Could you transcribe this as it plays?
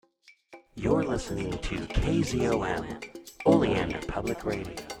You're listening to KZOM, Oleander Public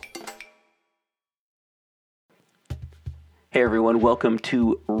Radio. Hey everyone, welcome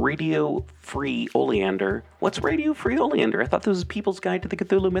to Radio Free Oleander. What's Radio Free Oleander? I thought this was People's Guide to the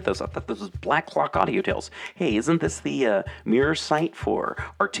Cthulhu Mythos. I thought this was Black Clock Audio Tales. Hey, isn't this the mirror site for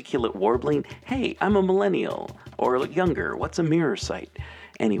articulate warbling? Hey, I'm a millennial, or younger. What's a mirror site?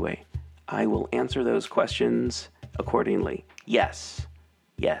 Anyway, I will answer those questions accordingly. Yes.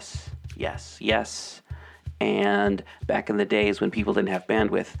 And back in the days when people didn't have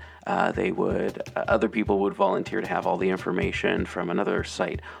bandwidth, other people would volunteer to have all the information from another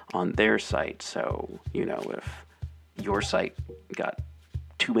site on their site. So, if your site got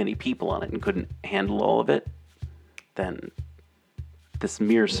too many people on it and couldn't handle all of it, then this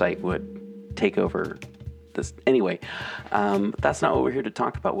mirror site would take over this. Anyway, that's not what we're here to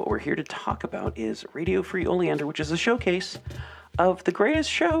talk about. What we're here to talk about is Radio Free Oleander, which is a showcase of the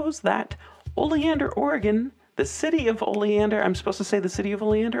greatest shows that Oleander, Oregon, the city of Oleander, I'm supposed to say the city of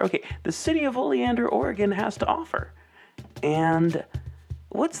Oleander? Okay, the city of Oleander, Oregon has to offer. And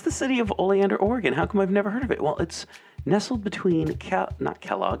what's the city of Oleander, Oregon? How come I've never heard of it? Well, it's nestled between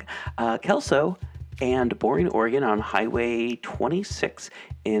Kelso and Boring, Oregon on Highway 26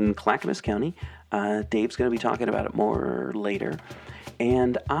 in Clackamas County. Dave's going to be talking about it more later.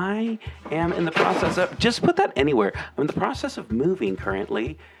 And I am in the process of, just put that anywhere, I'm in the process of moving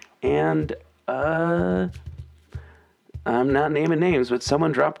currently, and I'm not naming names, but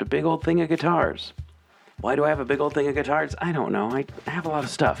someone dropped a big old thing of guitars. Why do I have a big old thing of guitars? I don't know. I have a lot of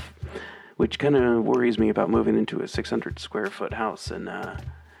stuff, which kind of worries me about moving into a 600 square foot house in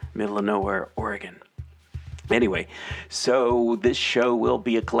middle of nowhere, Oregon. Anyway, so this show will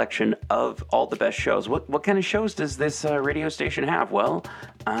be a collection of all the best shows. What kind of shows does this radio station have? Well,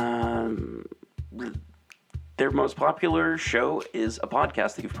 their most popular show is a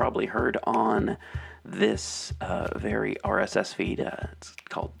podcast that you've probably heard on this very RSS feed. It's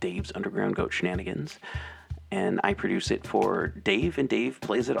called Dave's Underground Goat Shenanigans. And I produce it for Dave, and Dave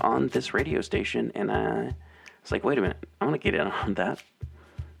plays it on this radio station. And it's like, wait a minute, I want to get in on that.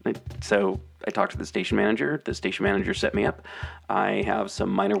 So I talked to the station manager. The station manager set me up. I have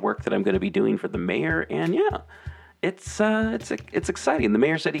some minor work that I'm going to be doing for the mayor, and yeah, it's exciting. The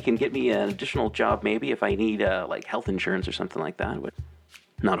mayor said he can get me an additional job maybe if I need like health insurance or something like that. But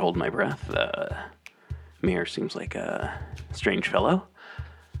not hold my breath. Mayor seems like a strange fellow.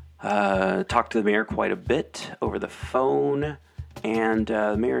 Talked to the mayor quite a bit over the phone, and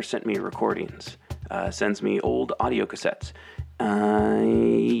the mayor sent me recordings. Sends me old audio cassettes. I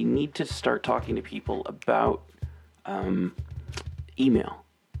need to start talking to people about email,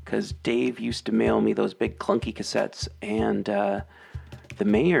 because Dave used to mail me those big clunky cassettes, and the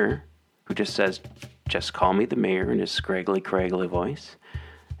mayor, who just says, just call me the mayor in his scraggly voice,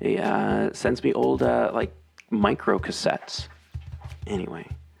 he sends me old like micro cassettes. Anyway.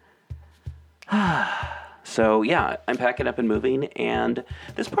 So, yeah, I'm packing up and moving, and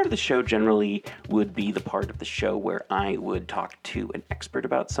this part of the show generally would be the part of the show where I would talk to an expert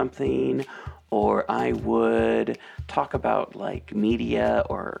about something, or I would talk about, like, media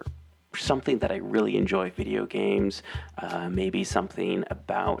or something that I really enjoy, video games, maybe something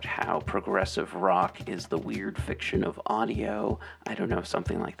about how progressive rock is the weird fiction of audio, I don't know,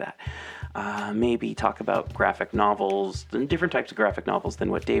 something like that. Maybe talk about graphic novels, and different types of graphic novels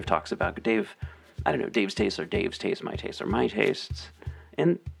than what Dave talks about. I don't know, Dave's tastes are Dave's tastes, my tastes are my tastes.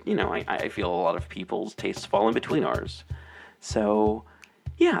 And, I feel a lot of people's tastes fall in between ours. So,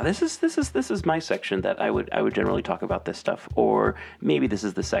 yeah, this is my section that I would generally talk about this stuff. Or maybe this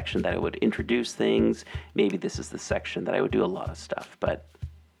is the section that I would introduce things. Maybe this is the section that I would do a lot of stuff. But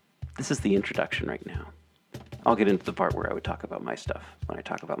this is the introduction right now. I'll get into the part where I would talk about my stuff when I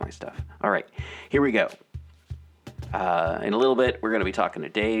talk about my stuff. All right, here we go. In a little bit, we're going to be talking to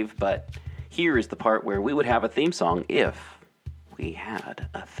Dave, but here is the part where we would have a theme song if we had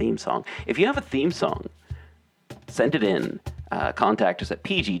a theme song. If you have a theme song, send it in. Contact us at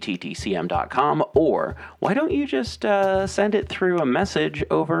pgttcm.com, or why don't you just send it through a message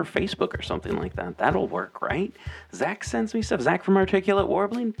over Facebook or something like that? That'll work, right? Zach sends me stuff. Zach from Articulate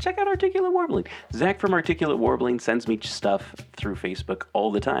Warbling. Check out Articulate Warbling. Zach from Articulate Warbling sends me stuff through Facebook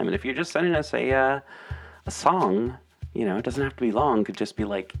all the time. And if you're just sending us a song, it doesn't have to be long. It could just be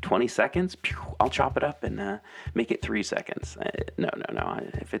like 20 seconds. I'll chop it up and make it 3 seconds. No.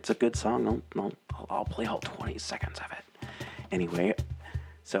 If it's a good song, I'll play all 20 seconds of it. Anyway,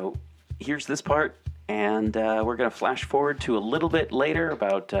 so here's this part, and we're going to flash forward to a little bit later,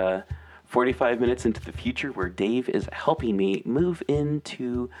 about 45 minutes into the future, where Dave is helping me move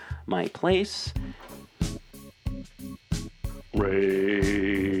into my place.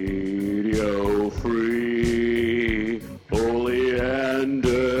 Radio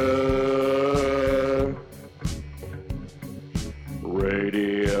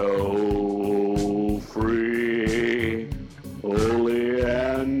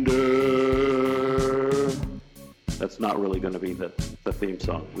not really going to be the theme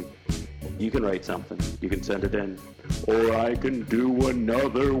song. You can write something. You can send it in. Or I can do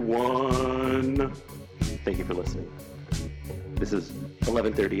another one. Thank you for listening. This is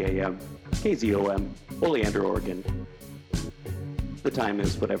 11:30 a.m. KZOM, Oleander, Oregon. The time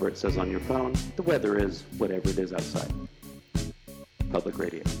is whatever it says on your phone. The weather is whatever it is outside. Public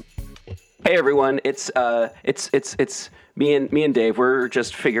radio. Hey everyone, it's me and Dave. We're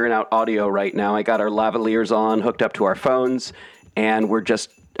just figuring out audio right now. I got our lavaliers on, hooked up to our phones, and we're just.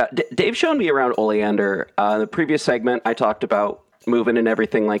 Dave showed me around Oleander. The previous segment, I talked about moving and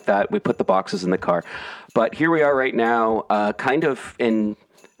everything like that. We put the boxes in the car, but here we are right now, kind of in.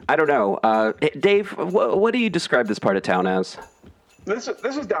 I don't know, Dave. What do you describe this part of town as? This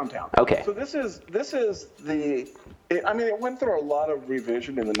is downtown. Okay. So this is the. It went through a lot of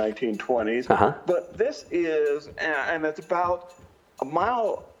revision in the 1920s, but this is, and it's about a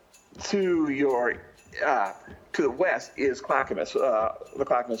mile to your to the west is Clackamas, the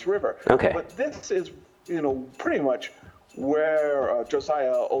Clackamas River. Okay. But this is, pretty much where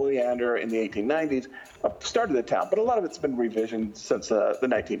Josiah Oleander in the 1890s started the town. But a lot of it's been revisioned since the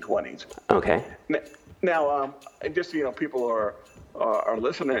 1920s. Okay. Now, just so people are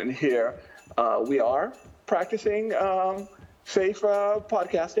listening here, we are practicing safe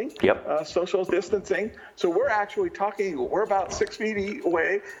podcasting, social distancing. So we're actually talking, we're about 6 feet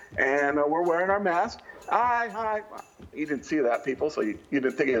away, and we're wearing our masks. Hi. You didn't see that, people, so you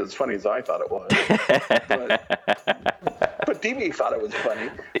didn't think it was as funny as I thought it was. But DB thought it was funny.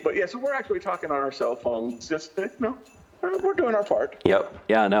 But yeah, so we're actually talking on our cell phones. Just, we're doing our part. Yep.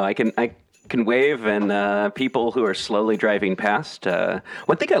 Yeah, no, I can wave, and people who are slowly driving past.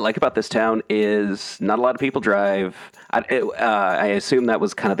 One thing I like about this town is not a lot of people drive. I assume that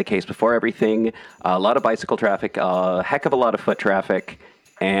was kind of the case before everything. A lot of bicycle traffic, a heck of a lot of foot traffic,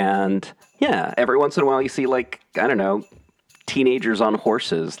 and yeah, every once in a while you see teenagers on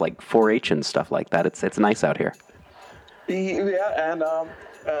horses, like 4-H and stuff like that. It's nice out here. Yeah,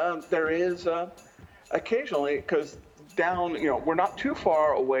 and there is occasionally, because down, we're not too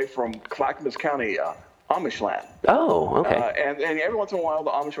far away from Clackamas County Amish land. Oh, okay. And every once in a while,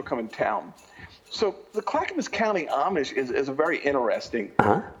 the Amish will come in town. So the Clackamas County Amish is a very interesting.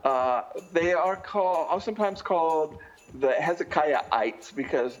 They are sometimes called the Hezekiahites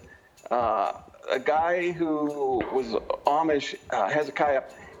because a guy who was Amish, Hezekiah,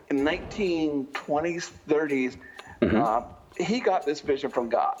 in 1920s, 30s, he got this vision from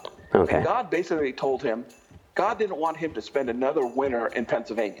God. Okay. And God basically told him, God didn't want him to spend another winter in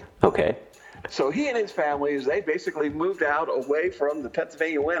Pennsylvania. Okay. So he and his families, they basically moved out away from the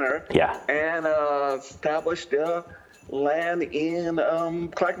Pennsylvania winter. Yeah. And established land in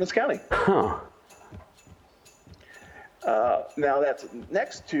Clackamas County. Huh. Now that's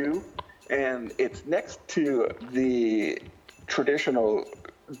next to the traditional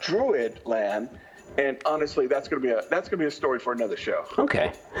Druid land, and honestly, that's gonna be a story for another show.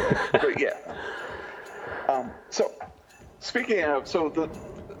 Okay. But yeah. So speaking of,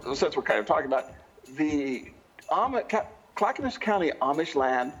 since we're kind of talking about the Clackamas County Amish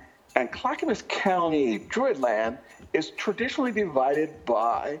land and Clackamas County Druid land is traditionally divided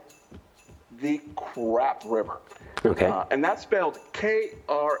by the Crap River. Okay. And that's spelled Krapp.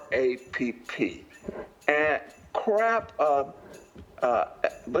 And Crap, I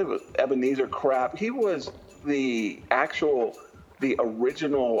believe it was Ebenezer Crap. He was the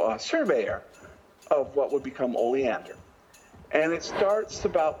original surveyor of what would become Oleander. And it starts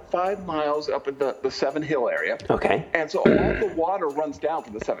about 5 miles up in the Seven Hill area. Okay. And so all the water runs down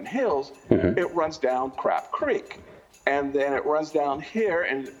from the Seven Hills. It runs down Crap Creek. And then it runs down here,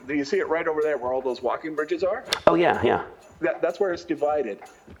 and do you see it right over there where all those walking bridges are? Oh, yeah. That's where it's divided.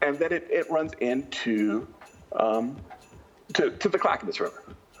 And then it runs into to the Clackamas River.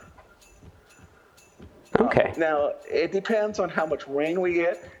 Okay. Now, it depends on how much rain we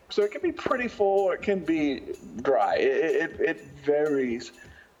get. So it can be pretty full, or it can be dry. It varies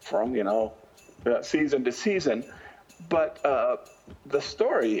from, season to season. But the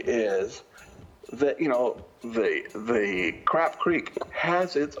story is that, the Crap Creek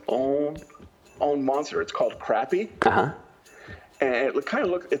has its own monster. It's called Crappie. And it kind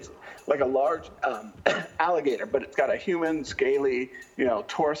of looks, it's like a large alligator, but it's got a human, scaly,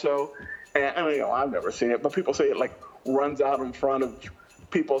 torso. And I've never seen it, but people say it runs out in front of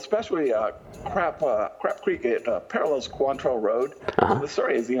people, especially Crap Creek. It parallels Quantrell Road. So the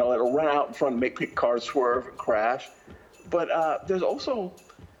story is, it'll run out in front and make cars swerve and crash. But there's also,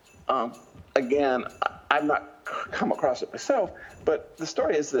 again, I've not come across it myself, but the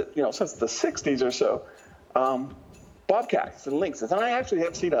story is that, since the 60s or so, bobcats and lynxes, and I actually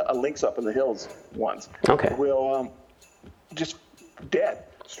have seen a lynx up in the hills once. Okay. Will just dead,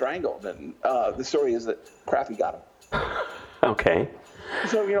 strangled. And the story is that Craffy got him. Okay.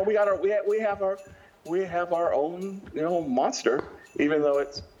 So we have our own monster, even though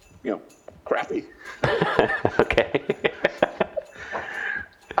it's Craffy. Okay.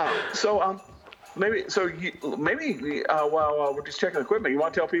 Maybe while we're just checking equipment, you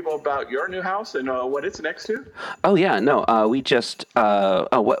want to tell people about your new house and what it's next to? Oh yeah, no. We just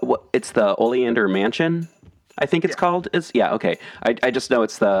what it's the Oleander Mansion, I think it's called. Okay. I just know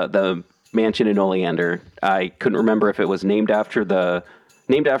it's the mansion in Oleander. I couldn't remember if it was named after the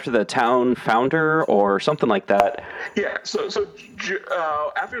town founder or something like that. Yeah. So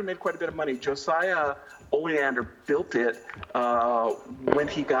after he made quite a bit of money, Josiah Oleander built it when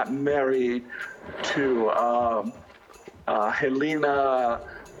he got married to Helena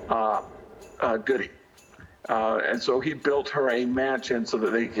Goody. And so he built her a mansion so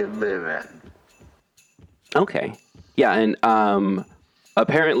that they could live in. Okay. Yeah, and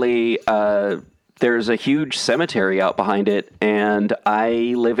apparently there's a huge cemetery out behind it, and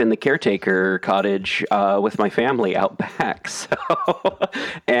I live in the caretaker cottage with my family out back. So,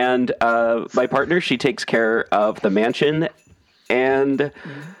 and my partner, she takes care of the mansion, and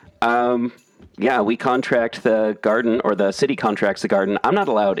we contract the garden, or the city contracts the garden. I'm not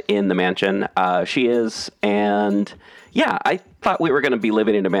allowed in the mansion. She is, and yeah, I thought we were going to be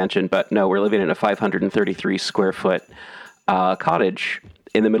living in a mansion, but no, we're living in a 533 square foot cottage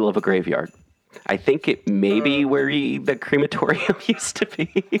in the middle of a graveyard. I think it may be where the crematorium used to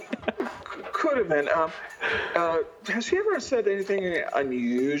be. Could have been. Has she ever said anything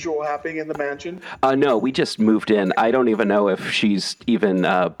unusual happening in the mansion? No, we just moved in. I don't even know if she's even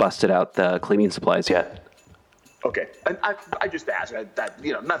busted out the cleaning supplies yet. Okay. And I just asked that,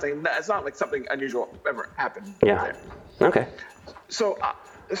 nothing. It's not like something unusual ever happened. Yeah. There. Okay. So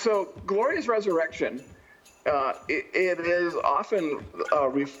Gloria's Resurrection, it is often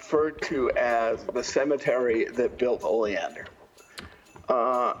referred to as the cemetery that built Oleander.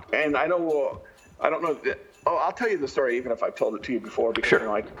 And I don't know. I'll tell you the story even if I've told it to you before, because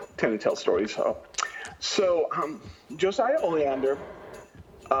sure. I tend to tell stories. So Josiah Oleander,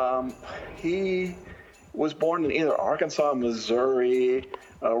 he was born in either Arkansas, Missouri,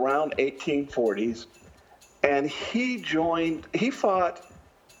 around 1840s, and he fought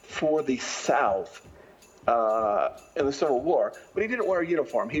for the South in the Civil War, but he didn't wear a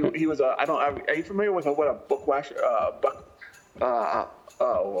uniform. He was are you familiar with what a bookwasher?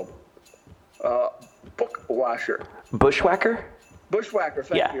 Bookwasher. Bushwhacker? Bushwhacker.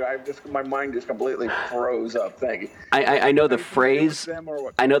 Thank you. My mind just completely froze up. Thank you. I know the phrase.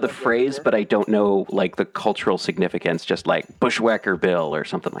 I know the phrase, but I don't know like the cultural significance. Just like Bushwhacker Bill or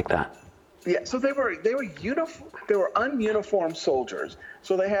something like that. Yeah, so they were ununiformed soldiers.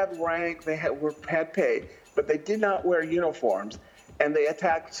 So they had rank, they had pay, but they did not wear uniforms, and they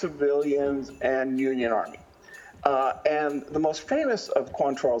attacked civilians and Union Army. And the most famous of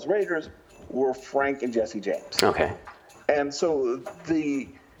Quantrill's raiders were Frank and Jesse James. Okay. And so the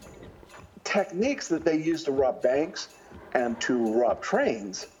techniques that they used to rob banks and to rob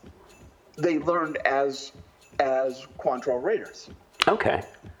trains, they learned as Quantrill raiders. Okay.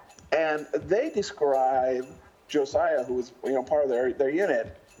 And they describe Josiah, who was part of their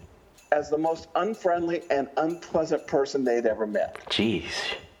unit, as the most unfriendly and unpleasant person they'd ever met. Jeez.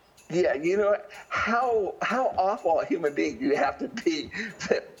 Yeah, how awful a human being do you have to be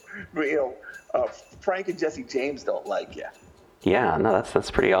that Frank and Jesse James don't like you? Yeah, no,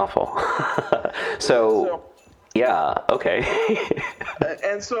 that's pretty awful. So yeah, okay.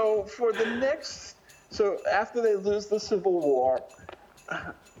 And so after they lose the Civil War,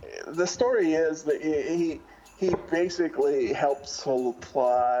 the story is that he basically helped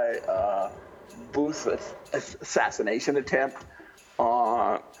supply Booth's assassination attempt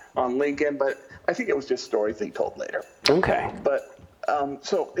on Lincoln, but I think it was just stories he told later. Okay. But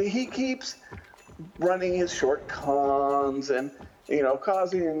so he keeps running his short cons and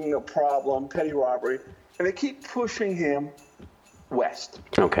causing a problem, petty robbery, and they keep pushing him west.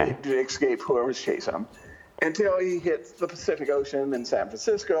 Okay. To escape whoever's chasing him, until he hits the Pacific Ocean in San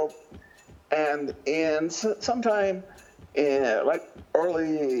Francisco, and sometime in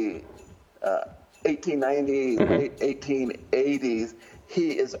early 1890s, late 1880s,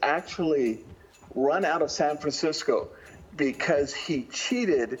 he is actually run out of San Francisco because he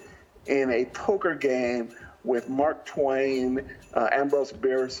cheated in a poker game with Mark Twain, Ambrose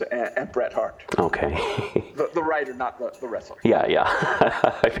Bierce, and Bret Hart. Okay. The writer, not the wrestler. Yeah.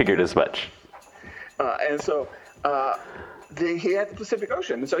 I figured as much. And so he had the Pacific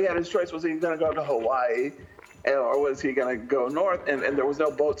Ocean. And so he had his choice. Was he going to go to Hawaii or was he going to go north? And there was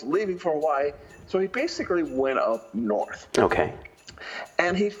no boats leaving for Hawaii, so he basically went up north. Okay.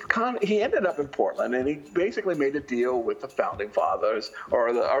 And he ended up in Portland, and he basically made a deal with the founding fathers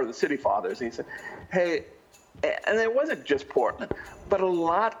or the city fathers. And he said, "Hey," and it wasn't just Portland, but a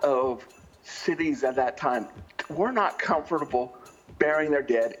lot of cities at that time were not comfortable burying their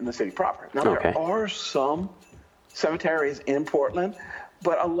dead in the city proper. Now there are some cemeteries in Portland,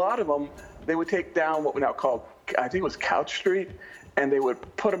 but a lot of them they would take down what we now call, I think it was Couch Street, and they would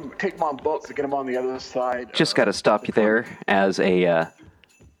take them on boats to get them on the other side. Just got to stop you there. As a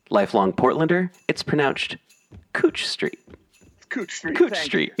lifelong Portlander, it's pronounced Couch Street. Couch Street. Couch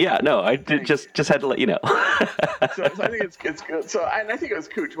Street. Yeah, no, I just had to let you know. so I think it's good. So I think it was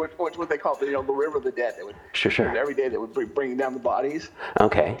Couch, which what they call the River of the Dead. They would sure. Every day they would be bringing down the bodies.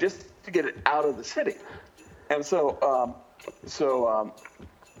 Okay. Just to get it out of the city. And so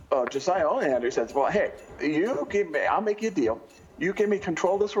Josiah Oleander says, "Well, hey, I'll make you a deal. You give me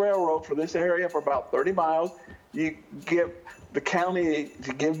control of this railroad for this area for about 30 miles. You give the county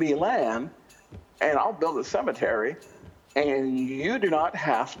to give me land, and I'll build a cemetery. And you do not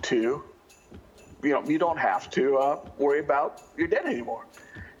have to, you don't have to worry about your dead anymore."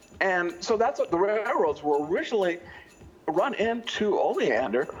 And so that's what the railroads were originally run into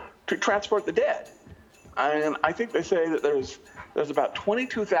Oleander to transport the dead. And I think they say that there's about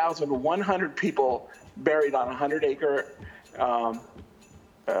 22,100 people buried on a 100-acre. And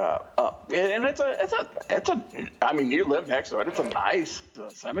it's a. I mean, you live next to it. It's a nice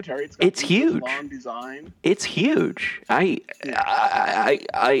cemetery. It's huge. Long design. It's huge. I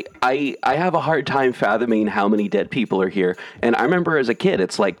have a hard time fathoming how many dead people are here. And I remember as a kid,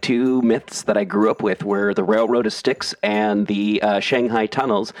 it's like two myths that I grew up with, were the railroad of Styx and the Shanghai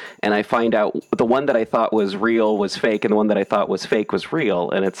tunnels. And I find out the one that I thought was real was fake, and the one that I thought was fake was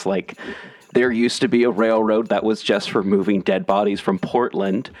real. And it's like, there used to be a railroad that was just for moving dead bodies from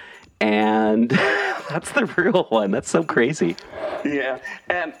Portland, and that's the real one. That's so crazy. Yeah,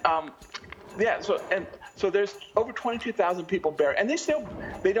 and so there's over 22,000 people buried, and they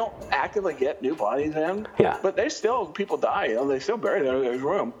don't actively get new bodies in. Yeah. But people die. They still bury them. There's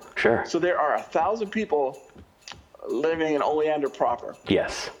room. Sure. So there are 1,000 people living in Oleander proper.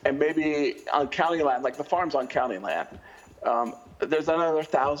 Yes. And maybe on county land, like the farms on county land. There's another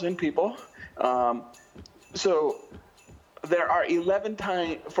 1,000 people. So there are 11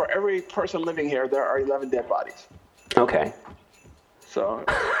 times, for every person living here, there are 11 dead bodies. Okay. So,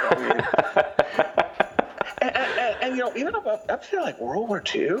 and even up to like World War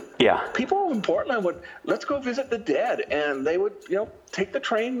II, yeah, people in Portland let's go visit the dead, and they would, take the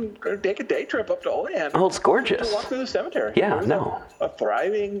train or take a day trip up to Oleander. Oh, it's gorgeous. To walk through the cemetery. Yeah, a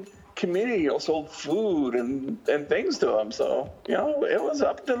thriving community, sold food and things to them. So, it was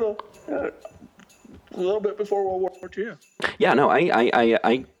up to a little bit before World War II. Yeah, no,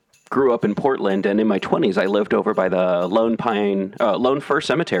 I grew up in Portland, and in my 20s, I lived over by the Lone Fir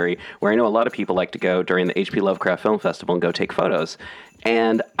Cemetery, where I know a lot of people like to go during the H.P. Lovecraft Film Festival and go take photos.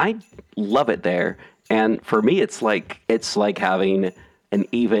 And I love it there. And for me, it's like having an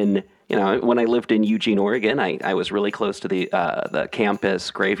even, when I lived in Eugene, Oregon, I was really close to the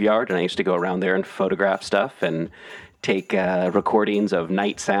campus graveyard, and I used to go around there and photograph stuff and take recordings of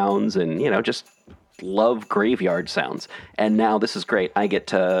night sounds and, just love graveyard sounds. And now this is great. I get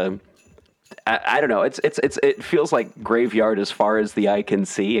to, I don't know. It feels like graveyard as far as the eye can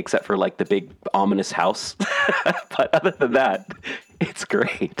see, except for like the big ominous house. But other than that, it's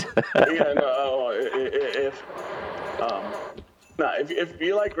great. Yeah, no. If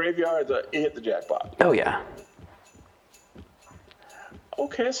you like graveyards, you hit the jackpot. Oh yeah.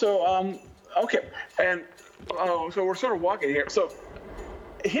 Okay, so and so we're sort of walking here. So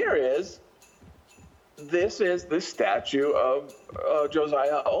this is the statue of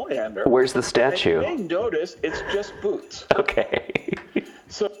Josiah Oleander. Where's the statue? And you may notice it's just boots. Okay.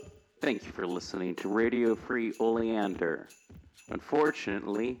 So, thank you for listening to Radio Free Oleander.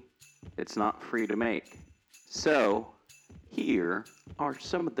 Unfortunately, it's not free to make. So, here are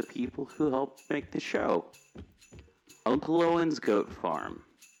some of the people who helped make the show. Uncle Owen's Goat Farm.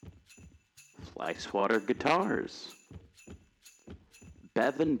 Fleischwater Guitars.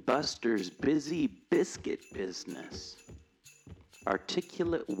 Bevan Buster's Busy Biscuit Business.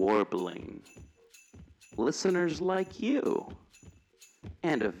 Articulate Warbling. Listeners like you.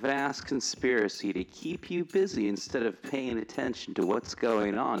 And a vast conspiracy to keep you busy instead of paying attention to what's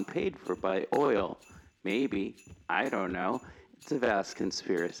going on, paid for by oil. Maybe. I don't know. It's a vast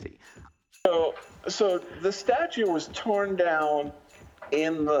conspiracy. So the statue was torn down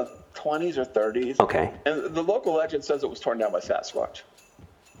in the 20s or 30s. Okay. And the local legend says it was torn down by Sasquatch.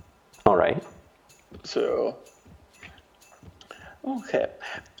 All right. So Okay.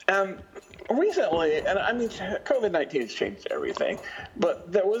 Recently, and I mean, COVID-19 has changed everything,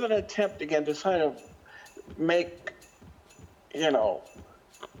 but there was an attempt again to kind of make,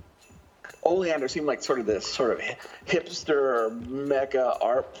 Oleander seemed like sort of this sort of hipster mecca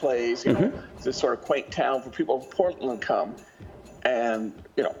art place, this sort of quaint town for people from Portland to come and,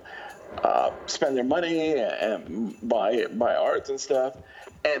 spend their money and buy arts and stuff.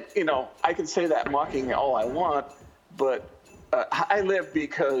 And, I can say that mocking all I want, but I live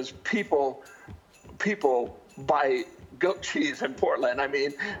because people buy goat cheese in Portland. I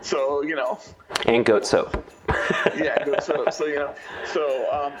mean, so, And goat soap. Yeah, goat soap.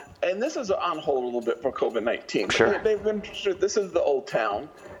 So, and this is on hold a little bit for COVID-19. Sure. This is the old town.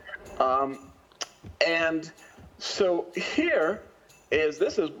 And so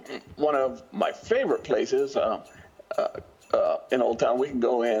this is one of my favorite places in Old Town. We can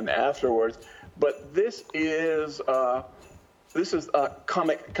go in afterwards. But this is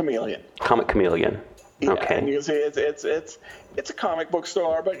Comic Chameleon. Comic Chameleon. Yeah, Okay. and you can see it's a comic book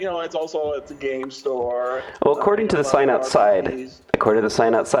store, but it's a game store. Well, according to the sign outside,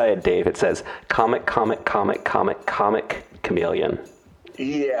 RPGs. Dave, it says Comic Chameleon.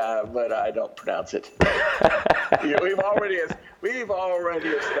 Yeah, but I don't pronounce it. We've already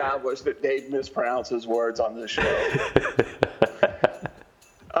established that Dave mispronounces words on this show.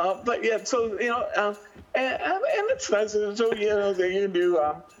 But yeah, so and it's nice. So they can do.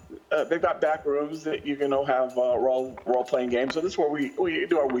 They've got back rooms that you can have role playing games. So this is where we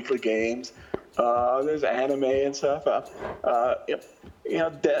do our weekly games. There's anime and stuff.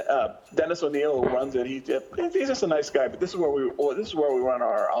 Dennis O'Neill, who runs it, he's just a nice guy. But this is where we run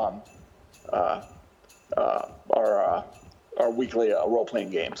our weekly role playing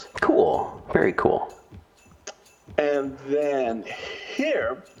games. Cool. Very cool. And then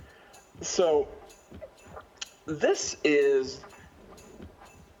here, so this is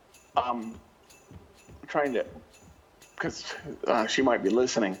trying to, because she might be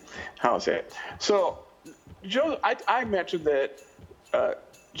listening. How is it? So, Joe, I mentioned that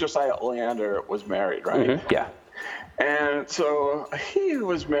Josiah Oleander was married, right? Mm-hmm. Yeah. And so he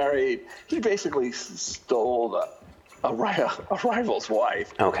was married. He basically stole a rival's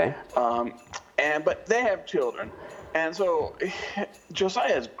wife. Okay. But they have children, and so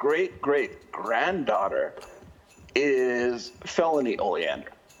Josiah's great granddaughter is Felony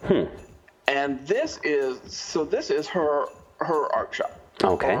Oleander. And this is her art shop.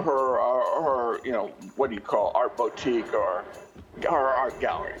 Okay. Or her what do you call art boutique or her art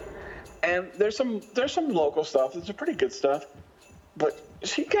gallery. And there's some local stuff. There's some pretty good stuff, but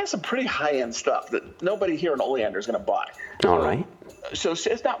she got some pretty high end stuff that nobody here in Oleander is going to buy. All right. So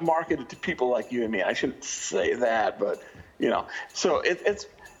it's not marketed to people like you and me. I shouldn't say that, but so it's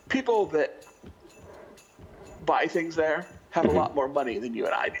people that buy things there have a lot more money than you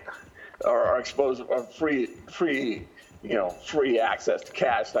and I do, or are exposed, or free access to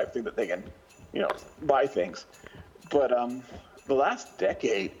cash type thing that they can, buy things. But the last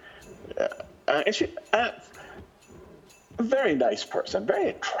decade, and she, a very nice person, very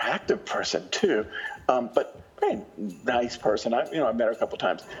attractive person too, but very nice person. I've met her a couple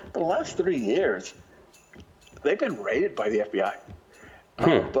times. But the last 3 years, they've been raided by the FBI.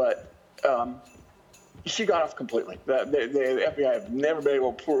 But she got off completely. The FBI have never been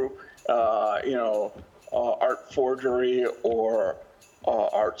able to prove, art forgery or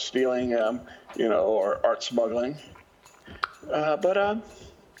art stealing, or art smuggling. But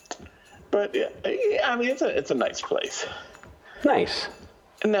yeah, I mean, it's a nice place. Nice.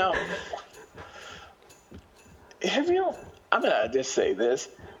 Now, I'm gonna just say this,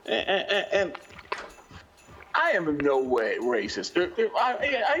 and I am in no way racist.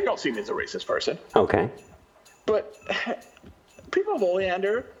 I don't see me as a racist person. Okay. But people of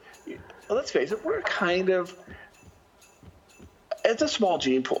Oleander, let's face it, we're it's a small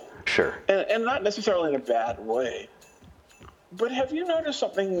gene pool. Sure. And not necessarily in a bad way. But have you noticed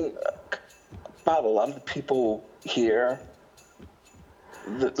something about a lot of the people here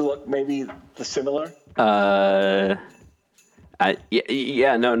that look maybe similar? No.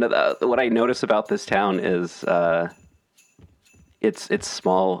 What I notice about this town is it's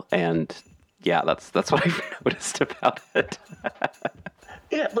small, and yeah, that's what I've noticed about it.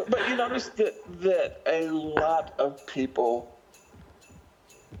 Yeah, but you notice that a lot of people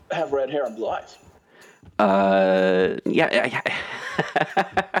have red hair and blue eyes. Yeah.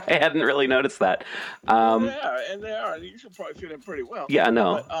 I hadn't really noticed that. And they are. You should probably fit in pretty well. Yeah,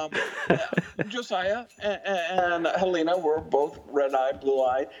 no. But, Josiah and Helena were both red-eyed,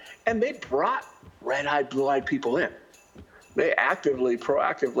 blue-eyed, and they brought red-eyed, blue-eyed people in. They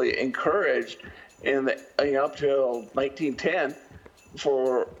proactively encouraged, up till 1910,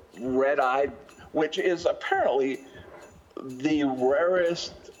 for red-eyed, which is apparently the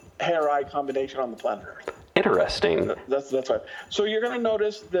rarest hair-eye combination on the planet Earth. Interesting. That's right. So you're going to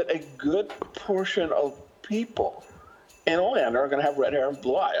notice that a good portion of people in Oleander are going to have red hair and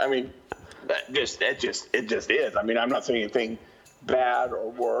blue eye. I mean, it just is. I mean, I'm not saying anything bad or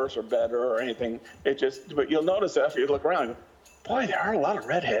worse or better or anything. But you'll notice that if you look around, boy, there are a lot of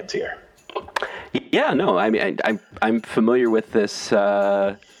redheads here. Yeah, no, I mean, I'm familiar with this.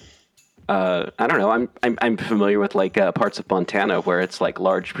 I don't know. I'm familiar with like parts of Montana where it's like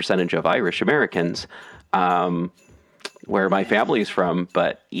large percentage of Irish Americans, where my family's from.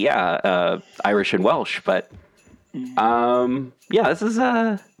 But yeah, Irish and Welsh. But yeah, this is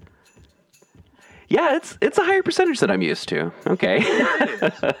yeah, it's a higher percentage than I'm used to. Okay.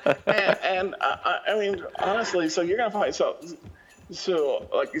 and I mean, honestly, so you're gonna find so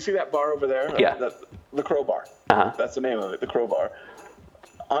like you see that bar over there? Yeah. The Crow Bar. Uh-huh. That's the name of it, the Crow Bar.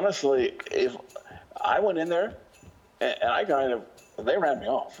 Honestly, if I went in there and I they ran me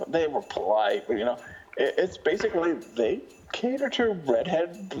off. They were polite, but it's basically they cater to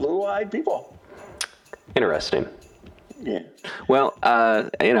redhead, blue-eyed people. Interesting. Yeah. Well,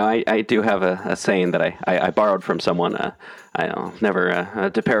 I do have a saying that I borrowed from someone. I'll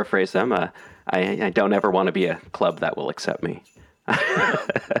never, to paraphrase them, I don't ever want to be a club that will accept me. That's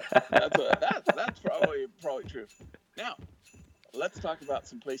probably true. Now, let's talk about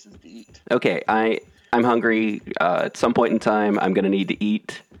some places to eat. Okay, I'm hungry. At some point in time, I'm going to need to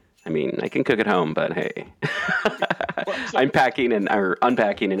eat. I mean, I can cook at home, but hey. I'm packing or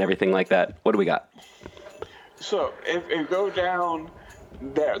unpacking and everything like that. What do we got? So if you go down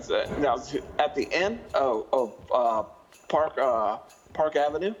there, now at the end of Park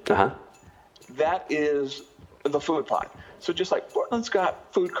Avenue, that is the food pot. So just like Portland's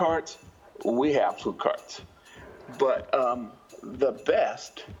got food carts, we have food carts. But the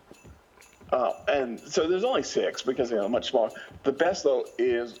best, and so there's only 6 because much smaller. The best though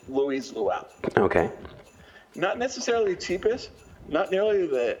is Louis Luau. Okay. Not necessarily the cheapest, not nearly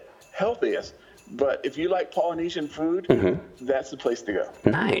the healthiest. But if you like Polynesian food, that's the place to go.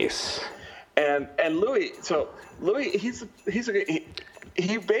 Nice. And Louis,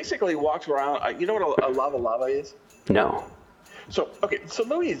 he basically walks around. You know what a lava is? No. So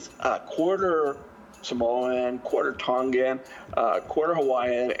Louis is quarter Samoan, quarter Tongan, quarter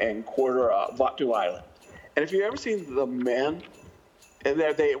Hawaiian, and quarter Vaatu Island. And if you've ever seen the men, and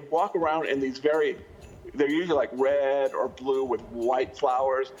they walk around in these they're usually like red or blue with white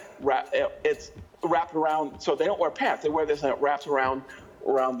flowers. It's wrapped around, so they don't wear pants. They wear this and it wraps around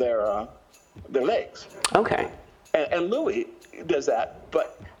their legs. Okay. And Louis does that,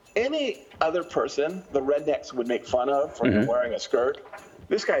 but any other person the rednecks would make fun of for wearing a skirt.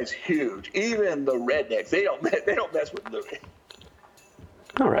 This guy's huge. Even the rednecks, they don't mess with Louis.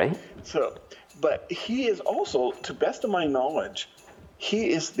 All right. So, but he is also, to best of my knowledge,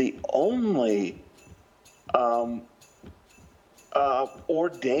 he is the only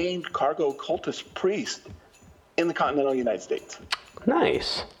ordained cargo cultist priest in the continental United States.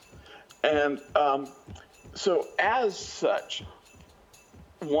 Nice. And so as such,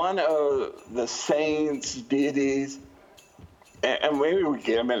 one of the saints, deities, and maybe we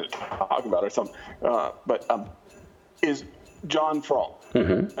get a minute to talk about it or something, is John Frum.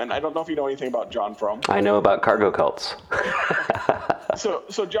 And I don't know if you know anything about John Frum. I know about cargo cults.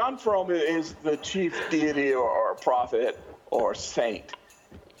 So John Frum is the chief deity or prophet or saint.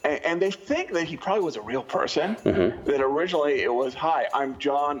 And they think that he probably was a real person, that originally it was, hi, I'm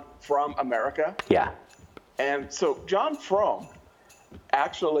John from America. Yeah. And so John Frum,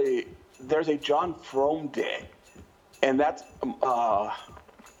 actually, there's a John Frum Day, and that's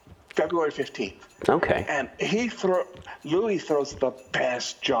February 15th. Okay. And Louis throws the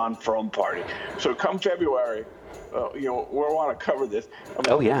best John Frum party. So come February, we want to cover this.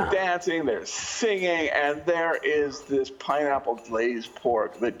 Yeah. Dancing, there's singing, and there is this pineapple glazed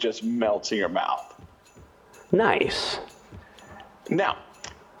pork that just melts in your mouth. Nice. Now,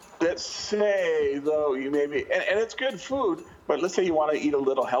 let's say, though, you may be, and it's good food, but let's say you want to eat a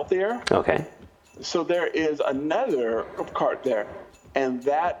little healthier. Okay. So there is another cart there, and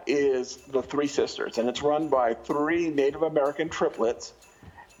that is the Three Sisters, and it's run by 3 Native American triplets.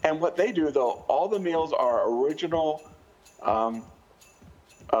 And what they do, though, all the meals are original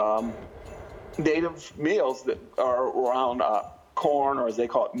native meals that are around corn, or as they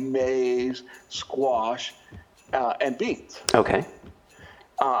call it, maize, squash, and beans. Okay.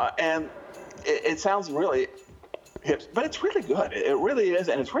 And it sounds really hip, but it's really good. It really is,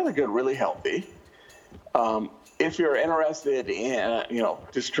 and it's really good, really healthy. If you're interested in,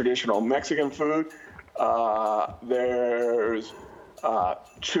 just traditional Mexican food, there's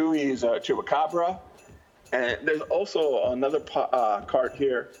Chewy's Chupacabra. And there's also another cart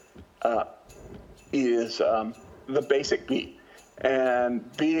here is the Basic Bee.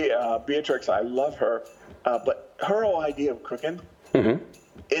 And Beatrix, I love her, but her whole idea of cooking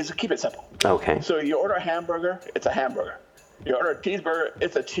is to keep it simple. Okay. So you order a hamburger, it's a hamburger. You order a cheeseburger,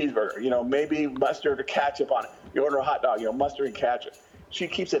 it's a cheeseburger. Maybe mustard or ketchup on it. You order a hot dog, mustard and ketchup. She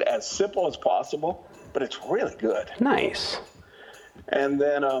keeps it as simple as possible, but it's really good. Nice. And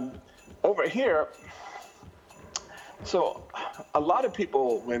then over here, so a lot of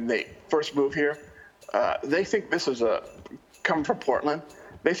people, when they first move here, they think this is coming from Portland,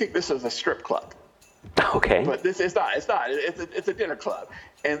 they think this is a strip club. Okay. But this is not. It's not. It's a dinner club,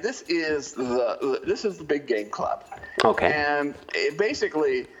 and this is the Big Game Club. Okay. And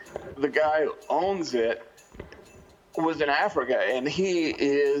basically, the guy who owns it was in Africa, and he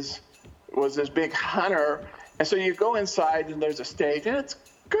was this big hunter. And so you go inside, and there's a stage, and it's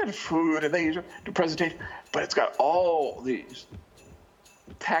good food, and they do presentation, but it's got all these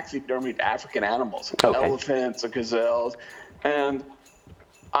taxidermied African animals, elephants and gazelles, and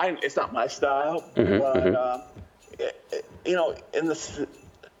it's not my style, but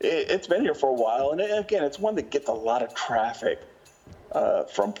it's been here for a while, and again, it's one that gets a lot of traffic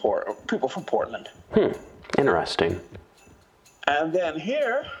from people from Portland. Interesting. And then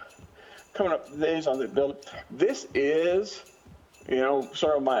here, coming up days on the building, this is,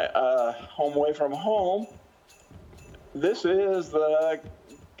 sort of my home away from home. This is the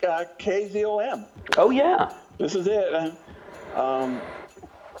KZOM. Oh yeah. This is it.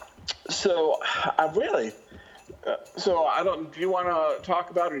 So I really, do you want to talk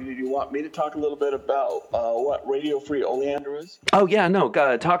about, or do you want me to talk a little bit about what Radio Free Oleander is? Oh yeah, no,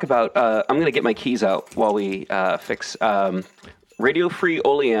 talk about, I'm going to get my keys out while we fix, Radio Free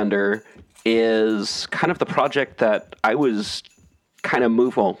Oleander is kind of the project that I was kind of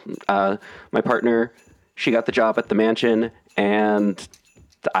my partner, she got the job at the mansion, and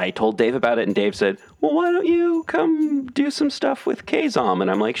I told Dave about it, and Dave said, well, why don't you come do some stuff with KZOM? And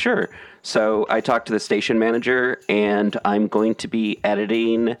I'm like, sure. So I talked to the station manager, and I'm going to be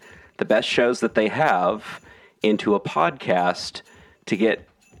editing the best shows that they have into a podcast to get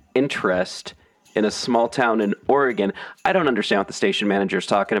interest in a small town in Oregon. I don't understand what the station manager is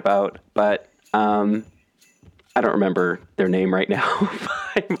talking about, but I don't remember their name right now.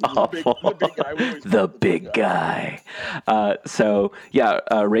 I'm awful. The big guy. So, yeah,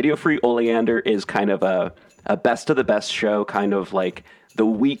 Radio Free Oleander is kind of a best of the best show, kind of like the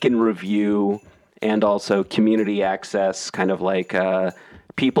week in review, and also community access, kind of like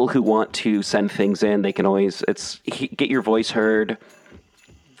people who want to send things in. They can always get your voice heard,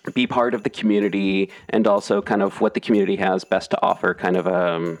 be part of the community, and also kind of what the community has best to offer, kind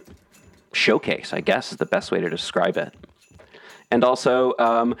of showcase, I guess, is the best way to describe it. And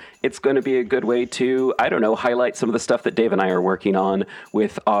also, it's going to be a good way to, highlight some of the stuff that Dave and I are working on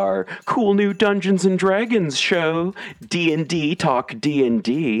with our cool new Dungeons & Dragons show, D&D Talk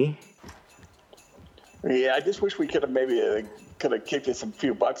D&D. Yeah, I just wish we could have kicked you some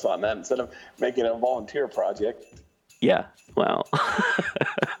few bucks on that instead of making it a volunteer project. Yeah, well,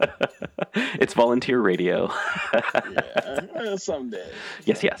 it's volunteer radio. Yeah, someday.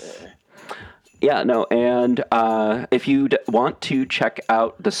 Yes. Yeah, no, and if you want to check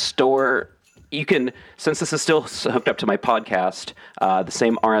out the store, you can, since this is still hooked up to my podcast, the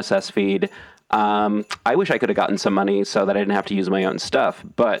same RSS feed, I wish I could have gotten some money so that I didn't have to use my own stuff,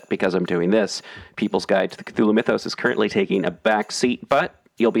 but because I'm doing this, People's Guide to the Cthulhu Mythos is currently taking a back seat, but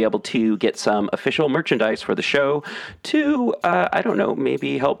you'll be able to get some official merchandise for the show to,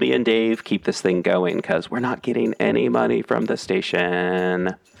 maybe help me and Dave keep this thing going, because we're not getting any money from the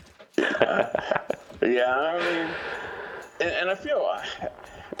station. Yeah, and I feel,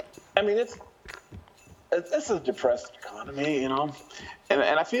 it's a depressed economy, and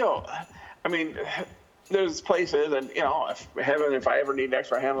I feel, there's places, and if I ever need an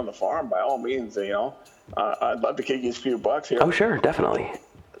extra hand on the farm, by all means, I'd love to kick you a few bucks here. Oh, sure, definitely.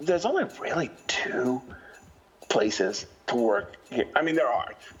 There's only really two places to work here. There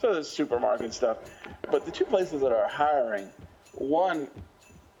are. So there's supermarket stuff, but the two places that are hiring, one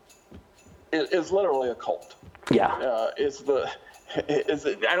is literally a cult. Yeah. I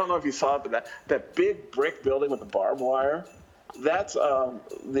don't know if you saw it, but that big brick building with the barbed wire, that's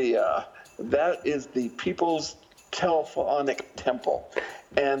that is the People's Telephonic Temple.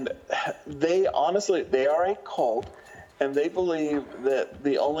 And they are a cult, and they believe that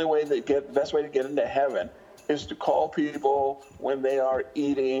the only way the best way to get into heaven is to call people when they are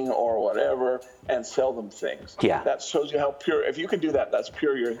eating or whatever and sell them things. Yeah. That shows you how pure, if you can do that, that's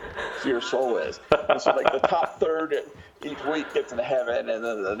pure your soul is. And so like the top third each week gets into heaven, and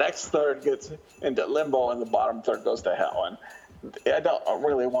then the next third gets into limbo, and the bottom third goes to hell. And I don't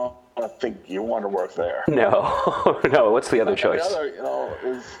really want to think you want to work there. No, no. What's the other choice? The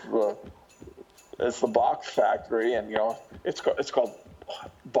other, is the box factory, and it's called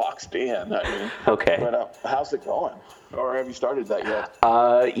Boxed In. I mean, okay. But how's it going? Or have you started that yet?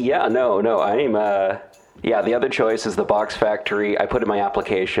 Yeah, no. I'm. Yeah, the other choice is the box factory. I put in my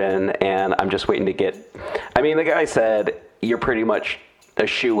application, and I'm just waiting to get. I mean, the guy said you're pretty much a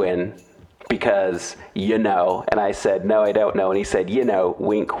shoo-in because and I said no, I don't know, and he said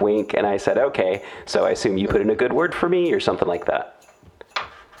wink, wink, and I said okay. So I assume you put in a good word for me or something like that.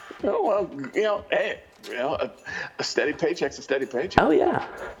 Oh, well, hey, a steady paycheck's a steady paycheck. Oh yeah.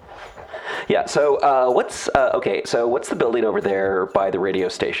 Yeah. So what's the building over there by the radio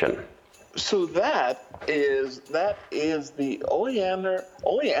station? So that is the Oleander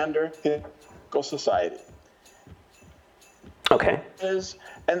Historical Society. Okay.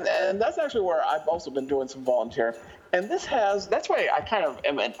 And that's actually where I've also been doing some volunteering. And that's why I kind of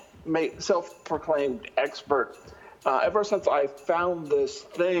am a self-proclaimed expert. Ever since I found this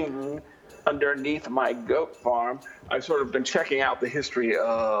thing underneath my goat farm, I've sort of been checking out the history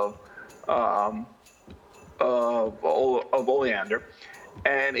of oleander.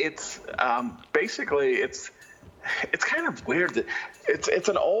 And it's basically it's kind of weird that it's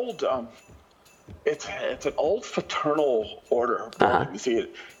an old it's an old fraternal order. Uh-huh. You see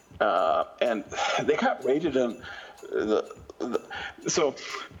it, and they got raided in so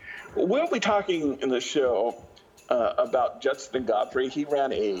we'll be talking in the show about Judson Godfrey. He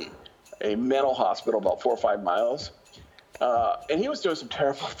ran a mental hospital about 4 or 5 miles, and he was doing some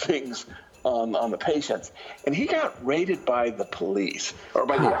terrible things on the patients, and he got raided by the police or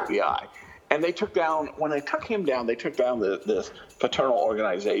by the FBI, and they took down this fraternal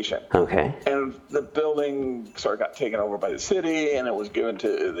organization. Okay. And the building sort of got taken over by the city, and it was given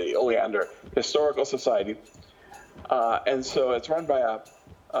to the Oleander Historical Society, and so it's run by a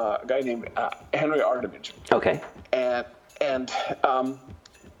guy named Henry Artemage. Okay. And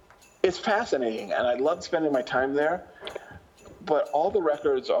it's fascinating, and I love spending my time there. But all the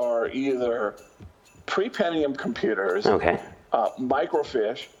records are either pre-Pentium computers, okay,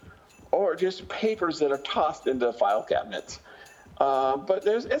 microfiche, or just papers that are tossed into file cabinets. But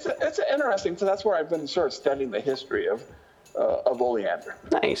it's interesting. So that's where I've been sort of studying the history of oleander.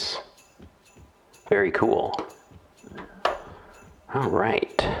 Nice. Very cool. All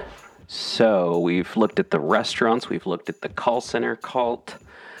right. So we've looked at the restaurants. We've looked at the call center cult.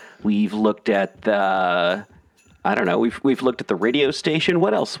 We've looked at the... I don't know. We've looked at the radio station.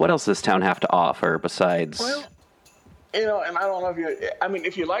 What else? What else does this town have to offer besides? Well, and I don't know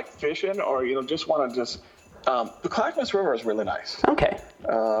if you like fishing or just want to the Clackamas River is really nice. Okay.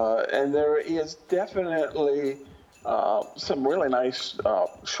 And there is definitely some really nice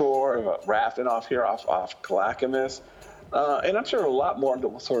shore rafting off Clackamas, and I'm sure a lot more that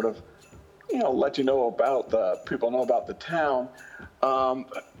will sort of let you know about the town.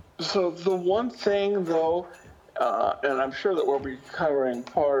 So the one thing though. And I'm sure that we'll be covering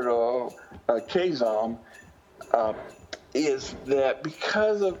part of KZOM, is that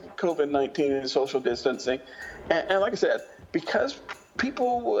because of COVID-19 and social distancing, and like I said, because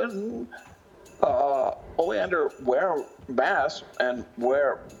people in Oleander wear masks and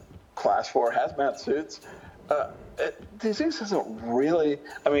wear Class 4 hazmat suits, disease isn't really,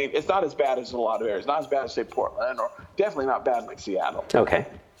 it's not as bad as a lot of areas. Not as bad as, say, Portland, or definitely not bad like Seattle. Okay.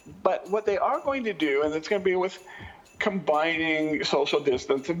 But what they are going to do, and it's going to be with combining social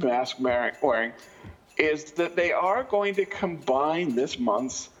distance and mask wearing, is that they are going to combine this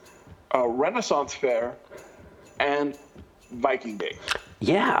month's Renaissance Fair and Viking Day.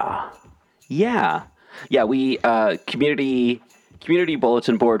 Yeah. We community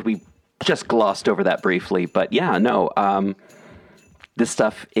bulletin board. We just glossed over that briefly, but this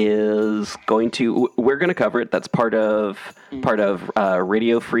stuff is we're going to cover it. That's part of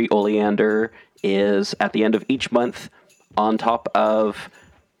Radio Free Oleander is at the end of each month, on top of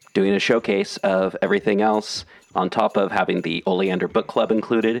doing a showcase of everything else, on top of having the Oleander Book Club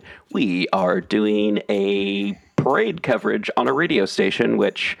included, we are doing a parade coverage on a radio station,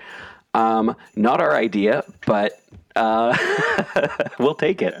 which, not our idea, but we'll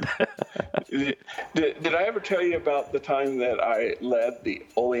take it. Did I ever tell you about the time that I led the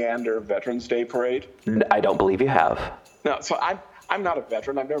Oleander Veterans Day Parade? I don't believe you have. No, so I'm not a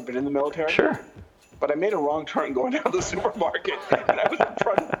veteran. I've never been in the military. Sure. But I made a wrong turn going down to the supermarket, and I was in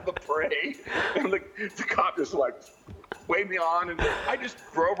front of the parade, and the cop just waved me on, and I just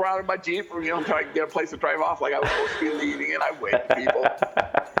drove around in my Jeep, until I could get a place to drive off like I was supposed to be leaving, and I waved to people.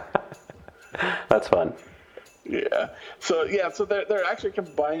 That's fun. Yeah. So they're actually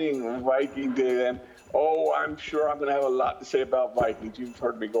combining Viking Day and I'm sure I'm going to have a lot to say about Vikings. You've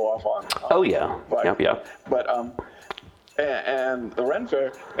heard me go off on Oh yeah. Vikings. Yep. But and the Ren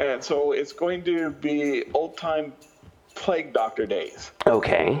Fair, and so it's going to be old time plague doctor days.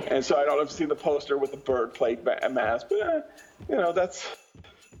 Okay. And so I don't know if you've seen the poster with the bird plague mask, but that's.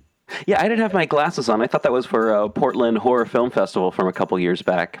 Yeah, I didn't have my glasses on. I thought that was for Portland Horror Film Festival from a couple years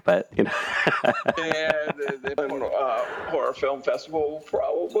back, but And the Horror Film Festival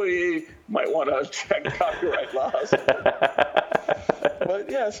probably might want to check copyright laws. But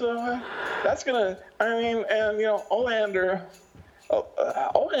yeah, so that's gonna. I mean, and Oleander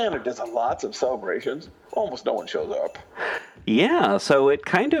does lots of celebrations. Almost no one shows up. Yeah, so it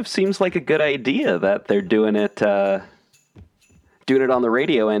kind of seems like a good idea that they're doing it on the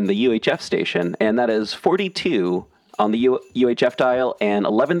radio and the UHF station, and that is 42 on the UHF dial and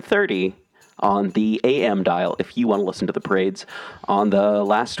 1130 on the AM dial if you want to listen to the parades on the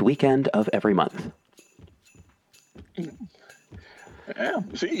last weekend of every month. Yeah,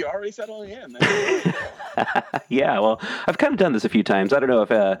 see, you already settling in. Yeah, well, I've kind of done this a few times. I don't know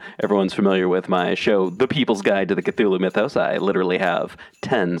if everyone's familiar with my show, The People's Guide to the Cthulhu Mythos. I literally have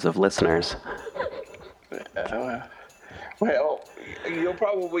tens of listeners. Well, you'll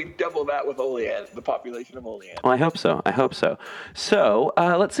probably double that with Oleander, the population of Oleander. Well, I hope so. So,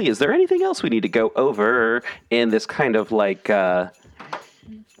 let's see. Is there anything else we need to go over in this kind of like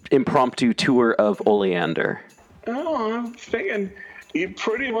impromptu tour of Oleander? Oh, I'm thinking you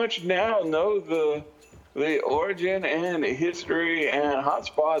pretty much now know the origin and history and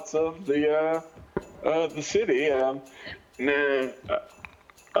hotspots of the city.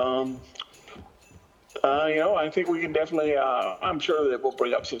 I think we can definitely. I'm sure that we'll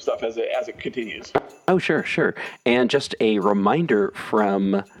bring up some stuff as it continues. Oh, sure. And just a reminder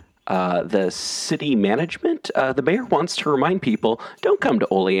from the city management: the mayor wants to remind people: don't come to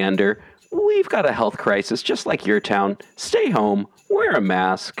Oleander. We've got a health crisis, just like your town. Stay home, wear a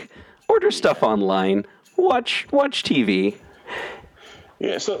mask, order stuff online, watch TV.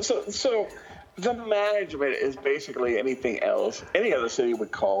 Yeah. So the management is basically anything else. Any other city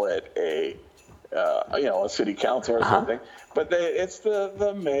would call it a city council or something. But it's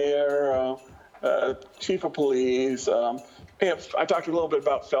the mayor, chief of police. I talked a little bit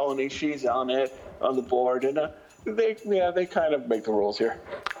about felony. She's on the board, and they kind of make the rules here.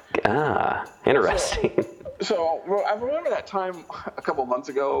 Ah, interesting. So I remember that time a couple months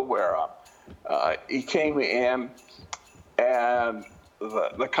ago where he came in and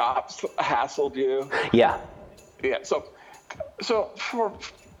the cops hassled you. Yeah. Yeah. So for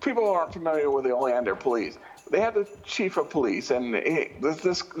people who aren't familiar with the Oleander police, they have the chief of police, and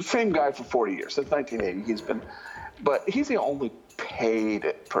this same guy for 40 years, since 1980. But he's the only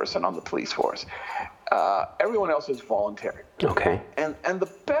paid person on the police force. Everyone else is voluntary. Okay. And the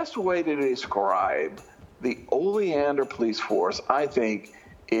best way to describe the Oleander police force, I think,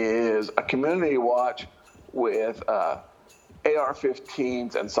 is a community watch with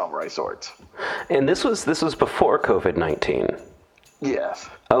AR-15s and samurai swords. And this was before COVID-19. Yes.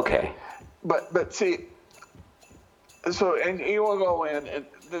 Okay. But see, so and you will go in, and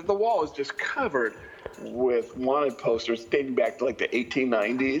the wall is just covered with wanted posters dating back to like the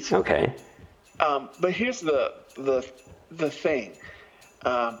 1890s. Okay. But here's the thing.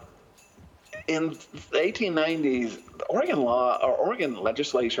 In the 1890s, the Oregon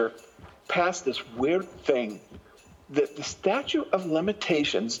legislature passed this weird thing that the statute of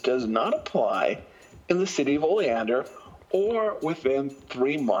limitations does not apply in the city of Oleander or within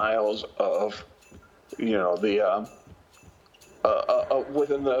 3 miles of, within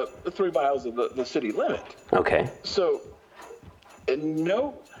the 3 miles of the city limit. Okay. So,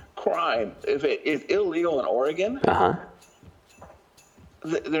 no crime, if it is illegal in Oregon,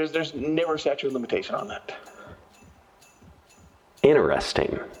 there's never a statute of limitation on that.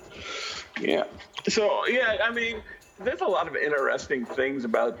 Interesting. Yeah. So, yeah, I mean, there's a lot of interesting things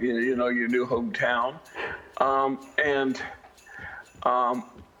about, your new hometown. I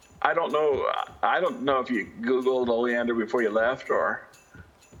don't know if you Googled Oleander before you left or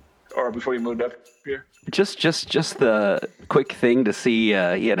before you moved up here. Just the quick thing to see,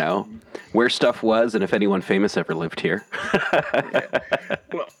 where stuff was and if anyone famous ever lived here. Yeah.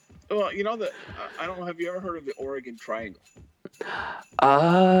 Well, I don't know. Have you ever heard of the Oregon Triangle?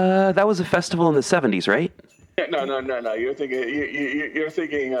 That was a festival in the 70s, right? Yeah, no. You're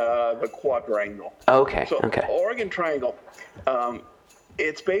thinking the Quadrangle. Okay. So okay. Oregon Triangle,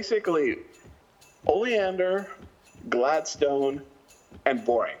 it's basically Oleander, Gladstone, and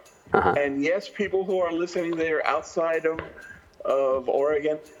Boring. And yes, people who are listening there outside of of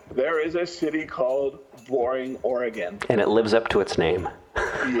Oregon, there is a city called Boring, Oregon. And it lives up to its name.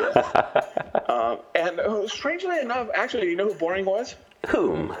 Yes. And strangely enough, actually, you know who Boring was?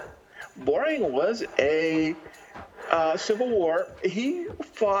 Whom? Boring was a Civil War. He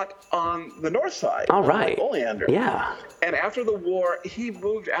fought on the north side. All right. Like Oleander. Yeah. And after the war, he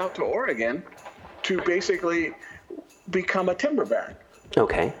moved out to Oregon to basically become a timber baron.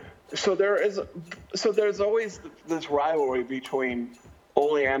 Okay. So there's always this rivalry between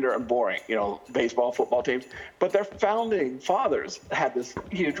Oleander and Boring, baseball, football teams. But their founding fathers had this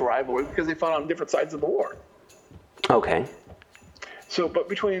huge rivalry because they fought on different sides of the war. Okay. So, but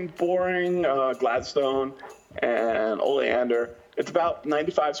between Boring, Gladstone, and Oleander, it's about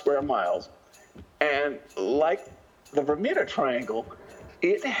 95 square miles. And like the Bermuda Triangle,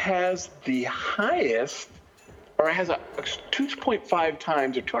 it has the highest, or it has a 2.5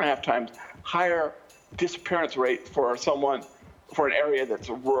 times or 2.5 times higher disappearance rate for an area that's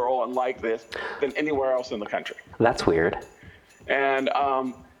rural and like this than anywhere else in the country. That's weird. And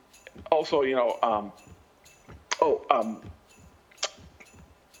also,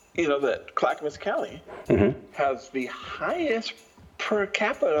 that Clackamas County has the highest per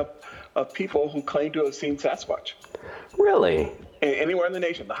capita of people who claim to have seen Sasquatch. Really? Anywhere in the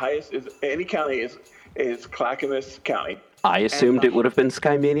nation, the highest is any county is Clackamas County. I assumed it would have been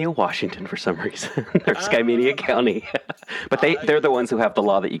Skymania, Washington, for some reason, or Skymania County. But they're the ones who have the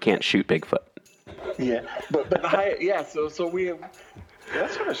law that you can't shoot Bigfoot. Yeah, but the high, yeah. So we have.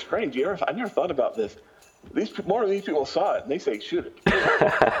 That's sort of strange. I never thought about this. More of these people saw it, and they say shoot it.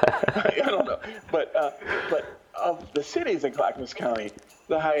 I don't know, but of the cities in Clackamas County,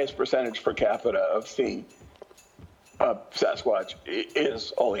 the highest percentage per capita of seeing Sasquatch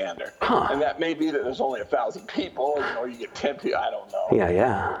is Oleander. Huh. And that may be that there's only 1,000 people, you get 10 people, I don't know.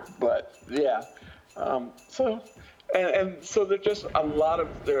 Yeah. But yeah, so there's just a lot of,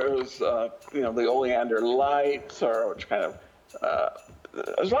 there's, the Oleander lights, which kind of,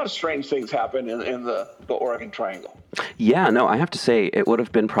 there's a lot of strange things happen in the Oregon Triangle. Yeah, no, I have to say it would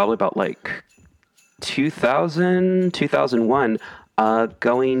have been probably about like 2000, 2001,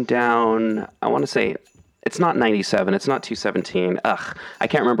 going down, I want to say, it's not 97, it's not 217. I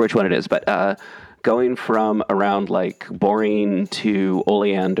can't remember which one it is, but going from around like Boring to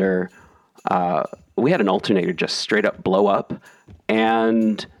Oleander, we had an alternator just straight up blow up,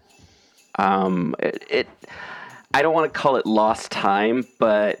 and I don't want to call it lost time,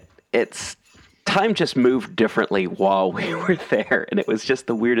 but time just moved differently while we were there, and it was just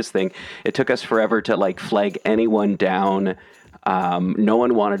the weirdest thing. It took us forever to like flag anyone down. No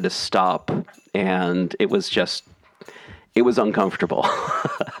one wanted to stop, and it was uncomfortable.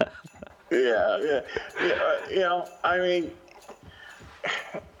 Yeah. I mean,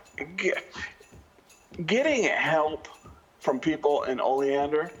 getting help from people in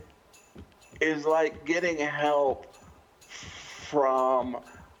Oleander is like getting help from,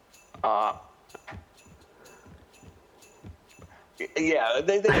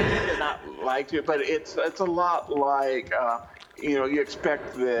 they tend not like to, but it's a lot like, you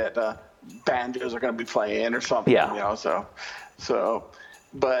expect that banjos are going to be playing or something,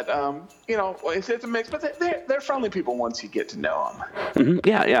 but, it's a mix, but they're friendly people once you get to know them. Mm-hmm.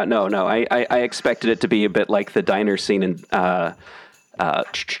 Yeah, no, I expected it to be a bit like the diner scene in,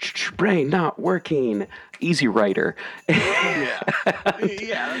 brain not working, Easy Rider.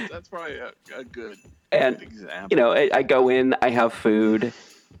 Yeah, that's probably a good example. I go in, I have food.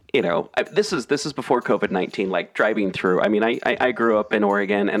 This is before COVID-19, like driving through. I mean, I grew up in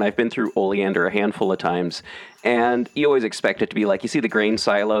Oregon, and I've been through Oleander a handful of times, and you always expect it to be like, you see the grain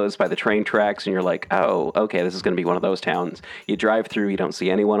silos by the train tracks, and you're like, oh, okay, this is going to be one of those towns. You drive through, you don't see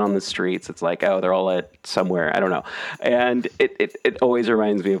anyone on the streets. It's like, oh, they're all at somewhere, I don't know. And it always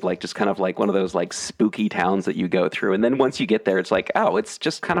reminds me of like, just kind of like one of those like spooky towns that you go through. And then once you get there, it's like, oh, it's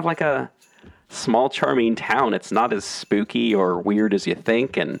just kind of like a small, charming town. It's not as spooky or weird as you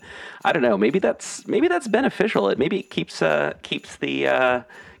think, and I don't know. Maybe that's beneficial. It maybe keeps the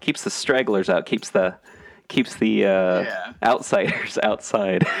stragglers out, keeps the outsiders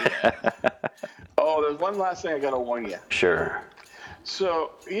outside. Oh, there's one last thing I gotta warn you. Sure.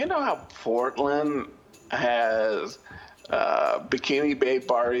 So you know how Portland has Bikini Bay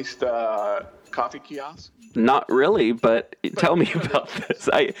barista coffee kiosk? Not really, but tell me about this.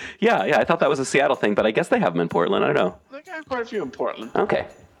 I thought that was a Seattle thing, but I guess they have them in Portland. I don't know. They got quite a few in Portland. Okay.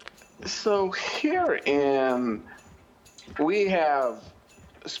 So we have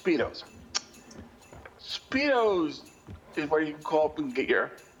Speedos. Speedos is where you can call up and get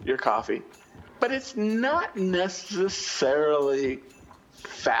your coffee, but it's not necessarily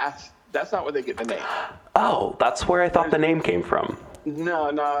fast That's not where they get the name. Oh, that's where I thought the name came from. No,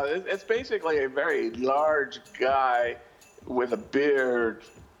 it's basically a very large guy with a beard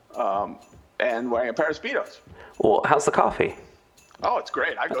and wearing a pair of Speedos. Well, how's the coffee? Oh, it's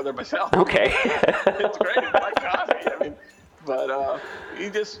great. I go there myself. Okay. It's great. It's like coffee. I mean, but you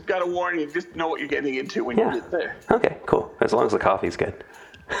just got to warn you. Just know what you're getting into when you get there. Okay, cool. As long as the coffee's good.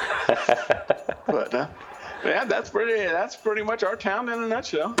 But yeah, that's pretty much our town in a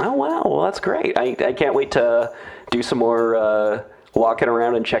nutshell. Oh, wow. Well, that's great. I can't wait to do some more walking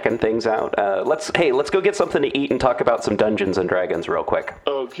around and checking things out. Let's go get something to eat and talk about some Dungeons and Dragons real quick.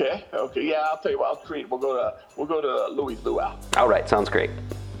 Okay. Yeah, I'll tell you what. I'll treat. We'll go to Louis Luau. All right. Sounds great.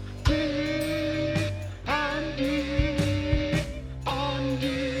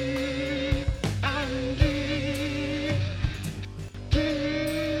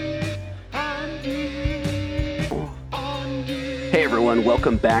 Hey everyone,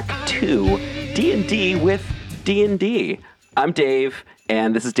 welcome back to D&D with D&D. I'm Dave,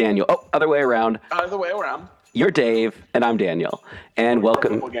 and this is Daniel. Oh, other way around. Other way around. You're Dave, and I'm Daniel. And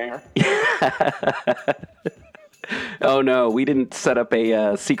welcome. Doppelganger. Oh no, we didn't set up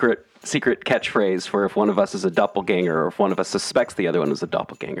a secret catchphrase for if one of us is a doppelganger or if one of us suspects the other one is a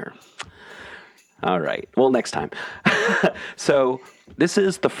doppelganger. All right. Well, next time. So this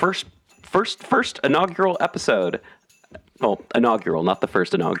is the first inaugural episode. Well, inaugural, not the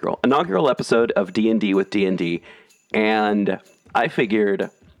first inaugural. Inaugural episode of D&D with D&D. And I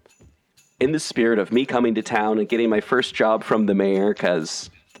figured, in the spirit of me coming to town and getting my first job from the mayor, because,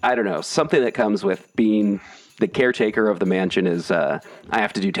 I don't know, something that comes with being the caretaker of the mansion is I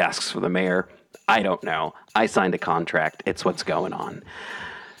have to do tasks for the mayor. I don't know. I signed a contract. It's what's going on.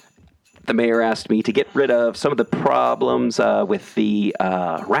 The mayor asked me to get rid of some of the problems with the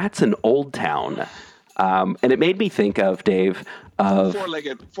rats in Old Town. And it made me think of, Dave, of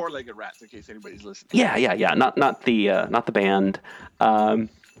four-legged rats, in case anybody's listening. Yeah. Not the band,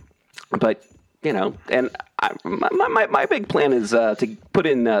 but you know. And my big plan is to put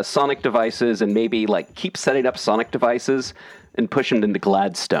in sonic devices and maybe like keep setting up sonic devices and push them into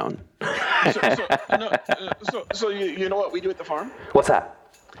Gladstone. So you know what we do at the farm? What's that?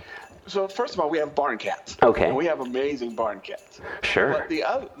 So first of all, we have barn cats. Okay. And we have amazing barn cats. Sure. But the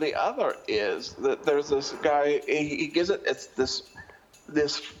other is that there's this guy. He gives it. It's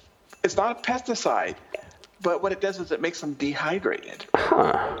this. It's not a pesticide, but what it does is it makes them dehydrated.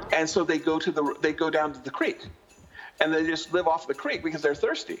 Huh. And so they go down to the creek, and they just live off the creek because they're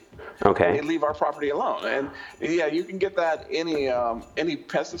thirsty. Okay. They leave our property alone. And yeah, you can get that any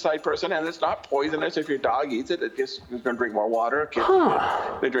pesticide person, and it's not poisonous. If your dog eats it, it's going to drink more water. Kids,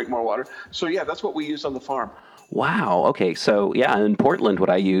 they drink more water. So yeah, that's what we use on the farm. Wow. Okay. So yeah, in Portland, what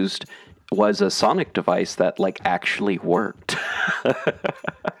I used was a sonic device that like actually worked.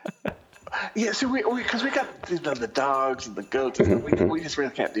 Yeah, so because we got the dogs and the goats, and we just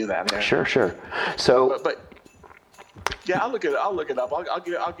really can't do that there. Sure. So, but yeah, I'll look it up. I'll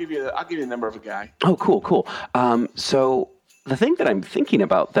give you the number of a guy. Oh, cool. So the thing that I'm thinking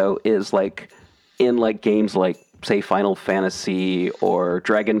about though is like in like games like say Final Fantasy or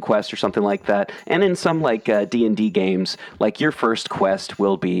Dragon Quest or something like that, and in some like D&D games, like your first quest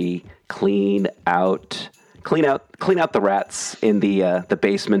will be clean out the rats in the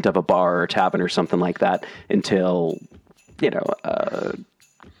basement of a bar or tavern or something like that until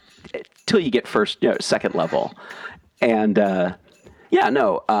till you get second level. And how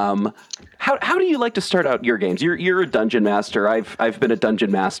do you like to start out your games? You're a dungeon master. I've been a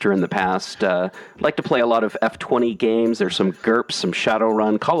dungeon master in the past. Like to play a lot of F20 games. There's some GURPS, some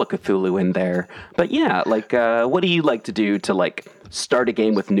Shadowrun, Call of Cthulhu in there. But yeah, like what do you like to do to like start a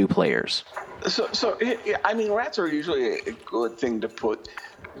game with new players? So I mean, rats are usually a good thing to put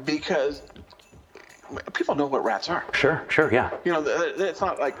because people know what rats are. Sure, yeah. It's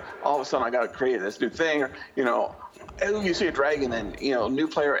not like all of a sudden I got to create this new thing. Or, you see a dragon and new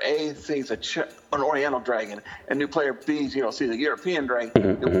player A sees an Oriental dragon, and new player B sees a European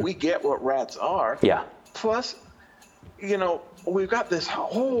dragon. Mm-hmm. We get what rats are. Yeah. Plus, we've got this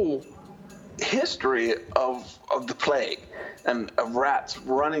whole history of the plague and of rats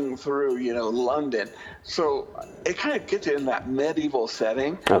running through London, so it kind of gets you in that medieval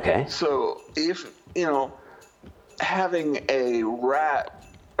setting. Okay. So if having a rat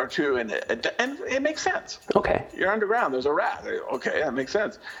or two and it makes sense. Okay. You're underground, there's a rat. Okay, that makes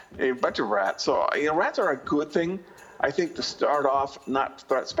sense. A bunch of rats. So rats are a good thing, I think, to start off.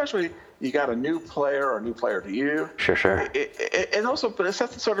 Especially you got a new player or a new player to you. Sure. And also, but it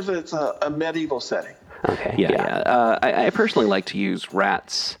sets it's a medieval setting. Okay. Yeah. I personally like to use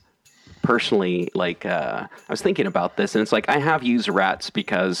rats. Personally, like I was thinking about this, and it's like I have used rats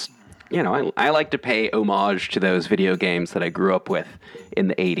because I like to pay homage to those video games that I grew up with in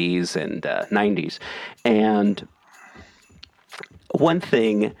the 80s and 90s. And one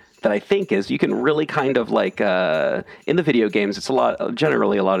thing that I think is you can really kind of like in the video games, it's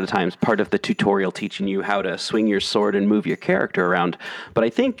generally a lot of times part of the tutorial teaching you how to swing your sword and move your character around. But I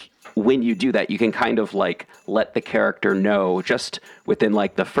think when you do that, you can kind of like let the character know just within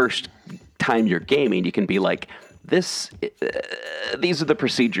like the first time you're gaming, you can be like, these are the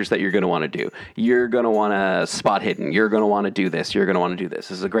procedures that you're going to want to do. You're going to want to spot hidden. You're going to want to do this. You're going to want to do this.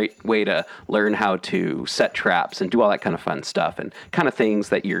 This is a great way to learn how to set traps and do all that kind of fun stuff and kind of things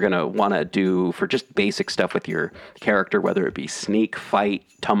that you're going to want to do for just basic stuff with your character, whether it be sneak, fight,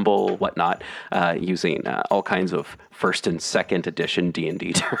 tumble, whatnot, using all kinds of first and second edition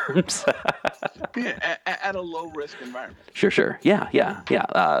D&D terms. Yeah, at a low risk environment. Sure. Yeah.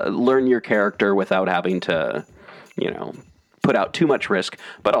 Learn your character without having to, put out too much risk,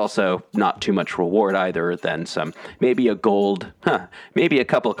 but also not too much reward either than maybe a gold, maybe a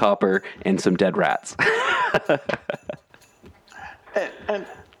couple of copper and some dead rats. and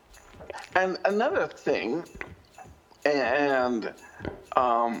another thing,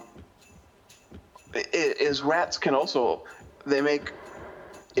 is rats can also, they make,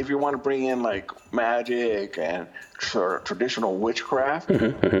 if you want to bring in like magic and traditional witchcraft,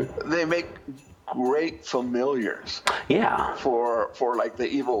 they make great familiars. Yeah. For like the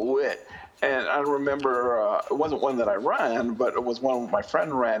evil wit. And I remember it wasn't one that I ran, but it was one my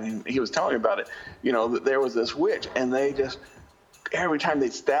friend ran, and he was telling me about it. That there was this witch, and they just every time they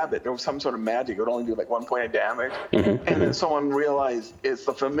stabbed it, there was some sort of magic. It would only do like 1 point of damage. And then someone realized it's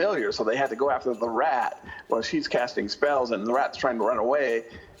the familiar, so they had to go after the rat while she's casting spells, and the rat's trying to run away.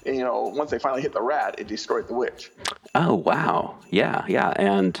 And, once they finally hit the rat, it destroyed the witch. Oh, wow. Yeah.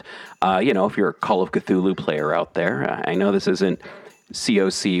 And, if you're a Call of Cthulhu player out there, I know this isn't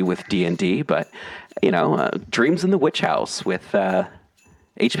COC with D&D, but, Dreams in the Witch House with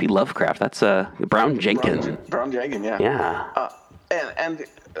H.P. Lovecraft. That's Brown Jenkins. Brown Jenkins, yeah. Yeah. And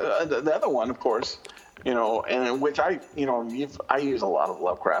the other one, of course, and which I use a lot of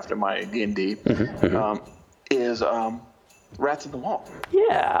Lovecraft in my D&D, is Rats in the Wall.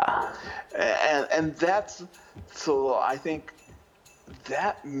 Yeah. And that's, so I think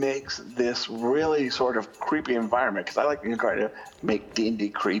that makes this really sort of creepy environment, because I like to try to make D&D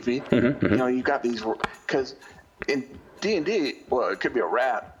creepy. You've got these, because in D&D, well, it could be a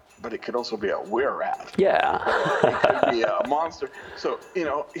rat, but it could also be a were-rat. Yeah. It could be a monster. So,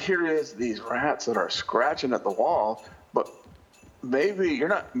 here is these rats that are scratching at the wall, but maybe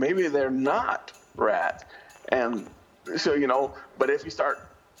they're not rats. And so, but if you start,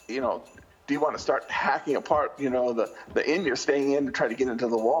 do you want to start hacking apart, the inn you're staying in to try to get into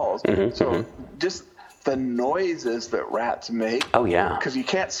the walls? So just the noises that rats make. Oh, yeah. Because you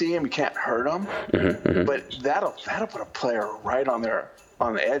can't see them, you can't hurt them, but that'll put a player right on the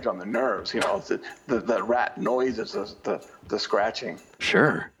edge, on the nerves. The rat noises, the scratching.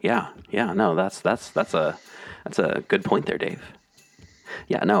 Sure. Yeah. No, that's a good point there, Dave.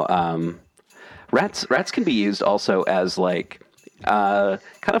 Yeah. No. Rats can be used also as like kind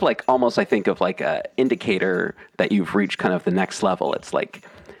of like almost, I think, of like a indicator that you've reached kind of the next level. It's like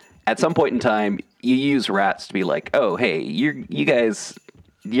at some point in time you use rats to be like, oh, hey, you guys,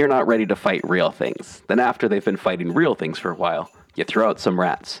 you're not ready to fight real things. Then after they've been fighting real things for a while, you throw out some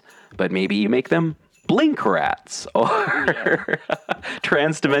rats, but maybe you make them blink rats or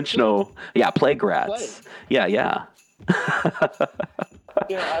transdimensional, plague rats. Plague. Yeah.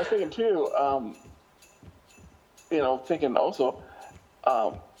 I was thinking too, thinking also,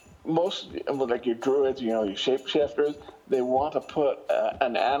 most like your druids, your shapeshifters, they want to put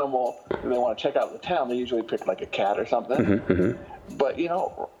an animal, and they want to check out the town. They usually pick like a cat or something. But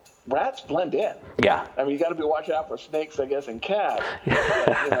rats blend in. Yeah. I mean, you got to be watching out for snakes, I guess, and cats.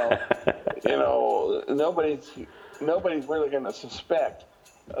 Nobody's really going to suspect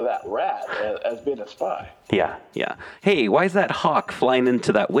that rat as being a spy. Yeah. Hey, why is that hawk flying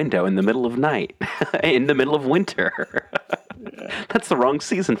into that window in the middle of night, in the middle of winter? That's the wrong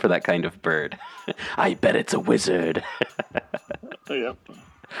season for that kind of bird. I bet it's a wizard. Yep.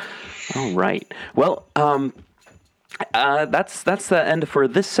 All right. Well, that's the end for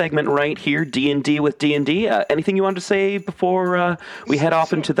this segment right here, D&D with D&D. Anything you wanted to say before we head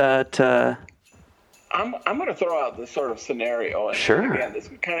off into that? I'm going to throw out this sort of scenario. And sure. Again, this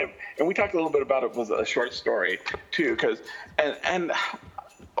kind of, and we talked a little bit about it, was a short story too, because and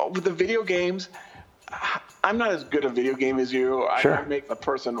with the video games, I'm not as good a video game as you. Sure. I make the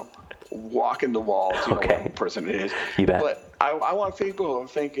person walk in the walls, what the person is. You bet. But I want people who are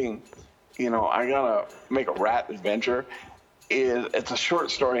thinking, I gotta make a rat adventure. it's a short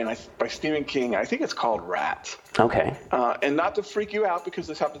story by Stephen King. I think it's called Rats. Okay. And not to freak you out because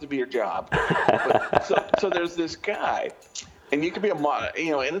this happens to be your job. But, so there's this guy, and you could be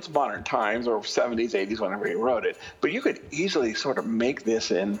and it's modern times or 70s, 80s, whenever he wrote it. But you could easily sort of make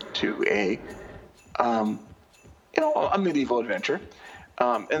this into a medieval adventure.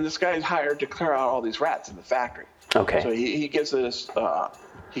 And this guy is hired to clear out all these rats in the factory. Okay. So he gets this a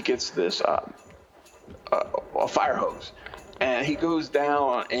fire hose, and he goes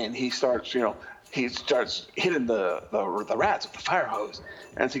down and he starts hitting the rats with the fire hose.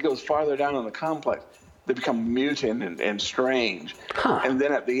 And as he goes farther down in the complex, they become mutant and strange. Huh. And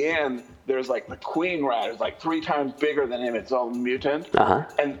then at the end, there's like the queen rat is like 3 times bigger than him. It's all mutant. Uh-huh.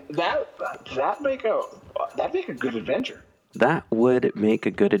 And that'd make a good adventure. That would make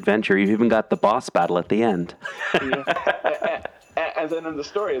a good adventure. You've even got the boss battle at the end. And then in the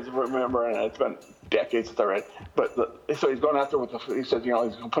story, as I remember, and it's been decades since I read, but so he's going after he says, he's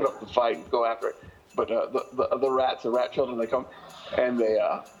going to put up the fight and go after it. But the rat children, they come and they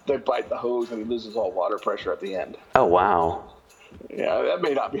bite the hose, and he loses all water pressure at the end. Oh, wow. Yeah, that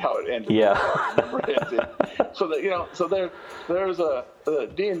may not be how it ended. Yeah. So there's a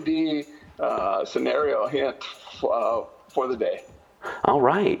D&D scenario hint for the day. All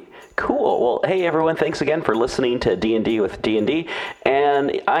right. Cool. Well, hey, everyone, thanks again for listening to D&D with D&D.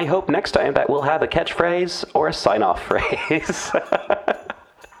 And I hope next time that we'll have a catchphrase or a sign-off phrase.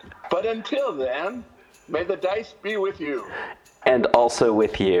 But until then, may the dice be with you. And also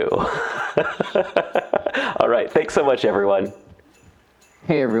with you. All right. Thanks so much, everyone.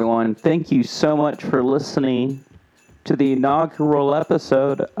 Hey everyone, thank you so much for listening to the inaugural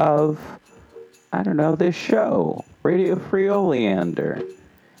episode of, this show, Radio Free Oleander.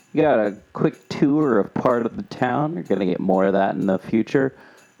 You got a quick tour of part of the town. You're going to get more of that in the future.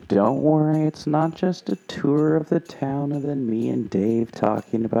 Don't worry, it's not just a tour of the town and then me and Dave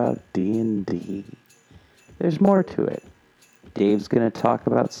talking about D&D. There's more to it. Dave's going to talk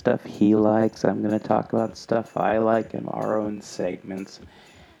about stuff he likes. I'm going to talk about stuff I like in our own segments.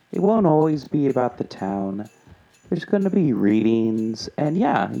 It won't always be about the town. There's going to be readings, and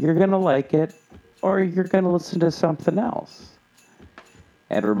yeah, you're going to like it, or you're going to listen to something else.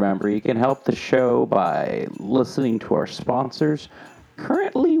 And remember, you can help the show by listening to our sponsors.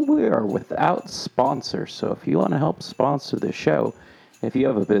 Currently, we are without sponsors, so if you want to help sponsor the show, if you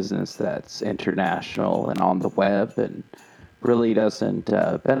have a business that's international and on the web and really doesn't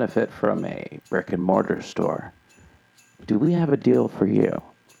benefit from a brick-and-mortar store, do we have a deal for you?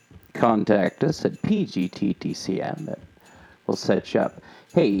 Contact us at PGTTCM and we'll set you up.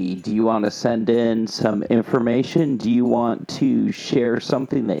 Hey, do you want to send in some information? Do you want to share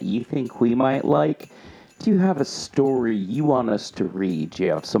something that you think we might like? Do you have a story you want us to read? Do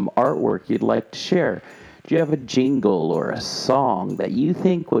you have some artwork you'd like to share? Do you have a jingle or a song that you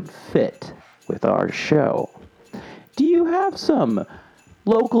think would fit with our show? Do you have some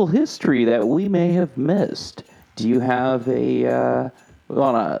local history that we may have missed? Do you have we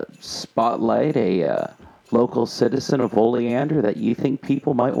want to spotlight a local citizen of Oleander that you think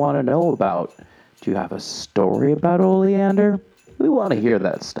people might want to know about? Do you have a story about Oleander? We want to hear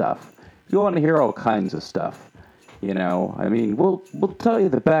that stuff. We want to hear all kinds of stuff. We'll tell you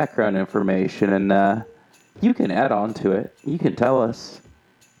the background information, and you can add on to it. You can tell us.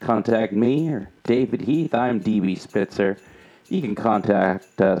 Contact me or David Heath. I'm DB Spitzer. You can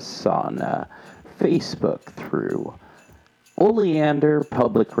contact us on Facebook through Oleander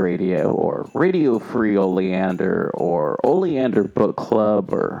Public Radio or Radio Free Oleander or Oleander Book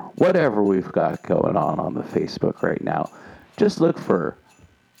Club or whatever we've got going on the Facebook right now. Just look for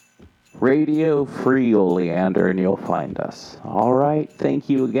Radio Free Oleander and you'll find us. All right. Thank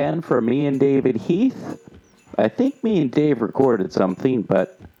you again for me and David Heath. I think me and Dave recorded something,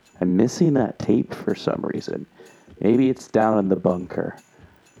 but I'm missing that tape for some reason. Maybe it's down in the bunker.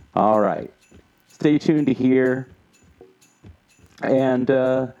 All right. Stay tuned to hear. And,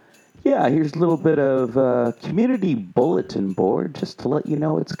 here's a little bit of community bulletin board just to let you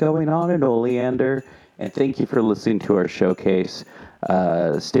know what's going on in Oleander. And thank you for listening to our showcase.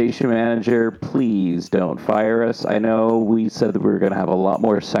 Station manager, please don't fire us. I know we said that we were going to have a lot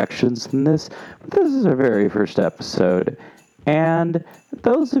more sections than this, but this is our very first episode. And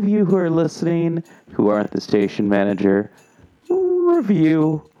those of you who are listening who aren't the station manager,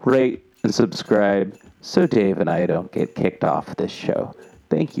 review, rate, and subscribe so Dave and I don't get kicked off this show.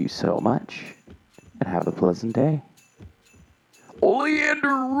 Thank you so much, and have a pleasant day. Oleander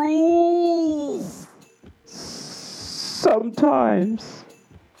rules! Sometimes.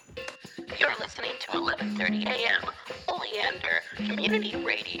 You're listening to 11:30 a.m. Oleander Community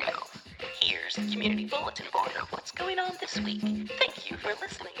Radio. Here's Here's the community bulletin board on what's going on this week. Thank you for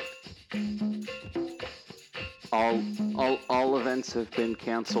listening. All events have been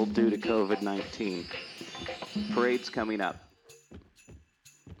canceled due to COVID-19. Parade's coming up.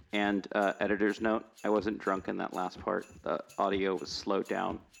 And editor's note, I wasn't drunk in that last part. The audio was slowed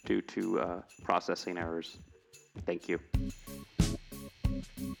down due to processing errors. Thank you.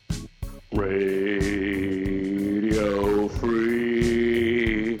 Radio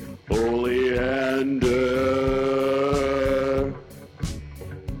Free Oleander.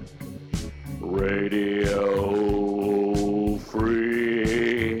 Radio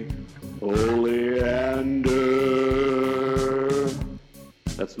Free Oleander.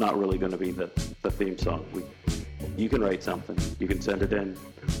 That's not really going to be the theme song. You can write something. You can send it in.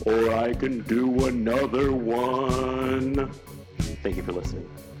 Or I can do another one. Thank you for listening.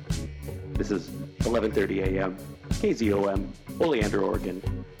 This is 11:30 a.m. KZOM, Oleander,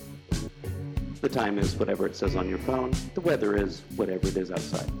 Oregon. The time is whatever it says on your phone. The weather is whatever it is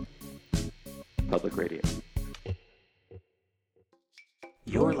outside. Public radio.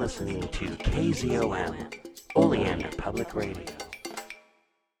 You're listening to KZOM, Oleander Public Radio.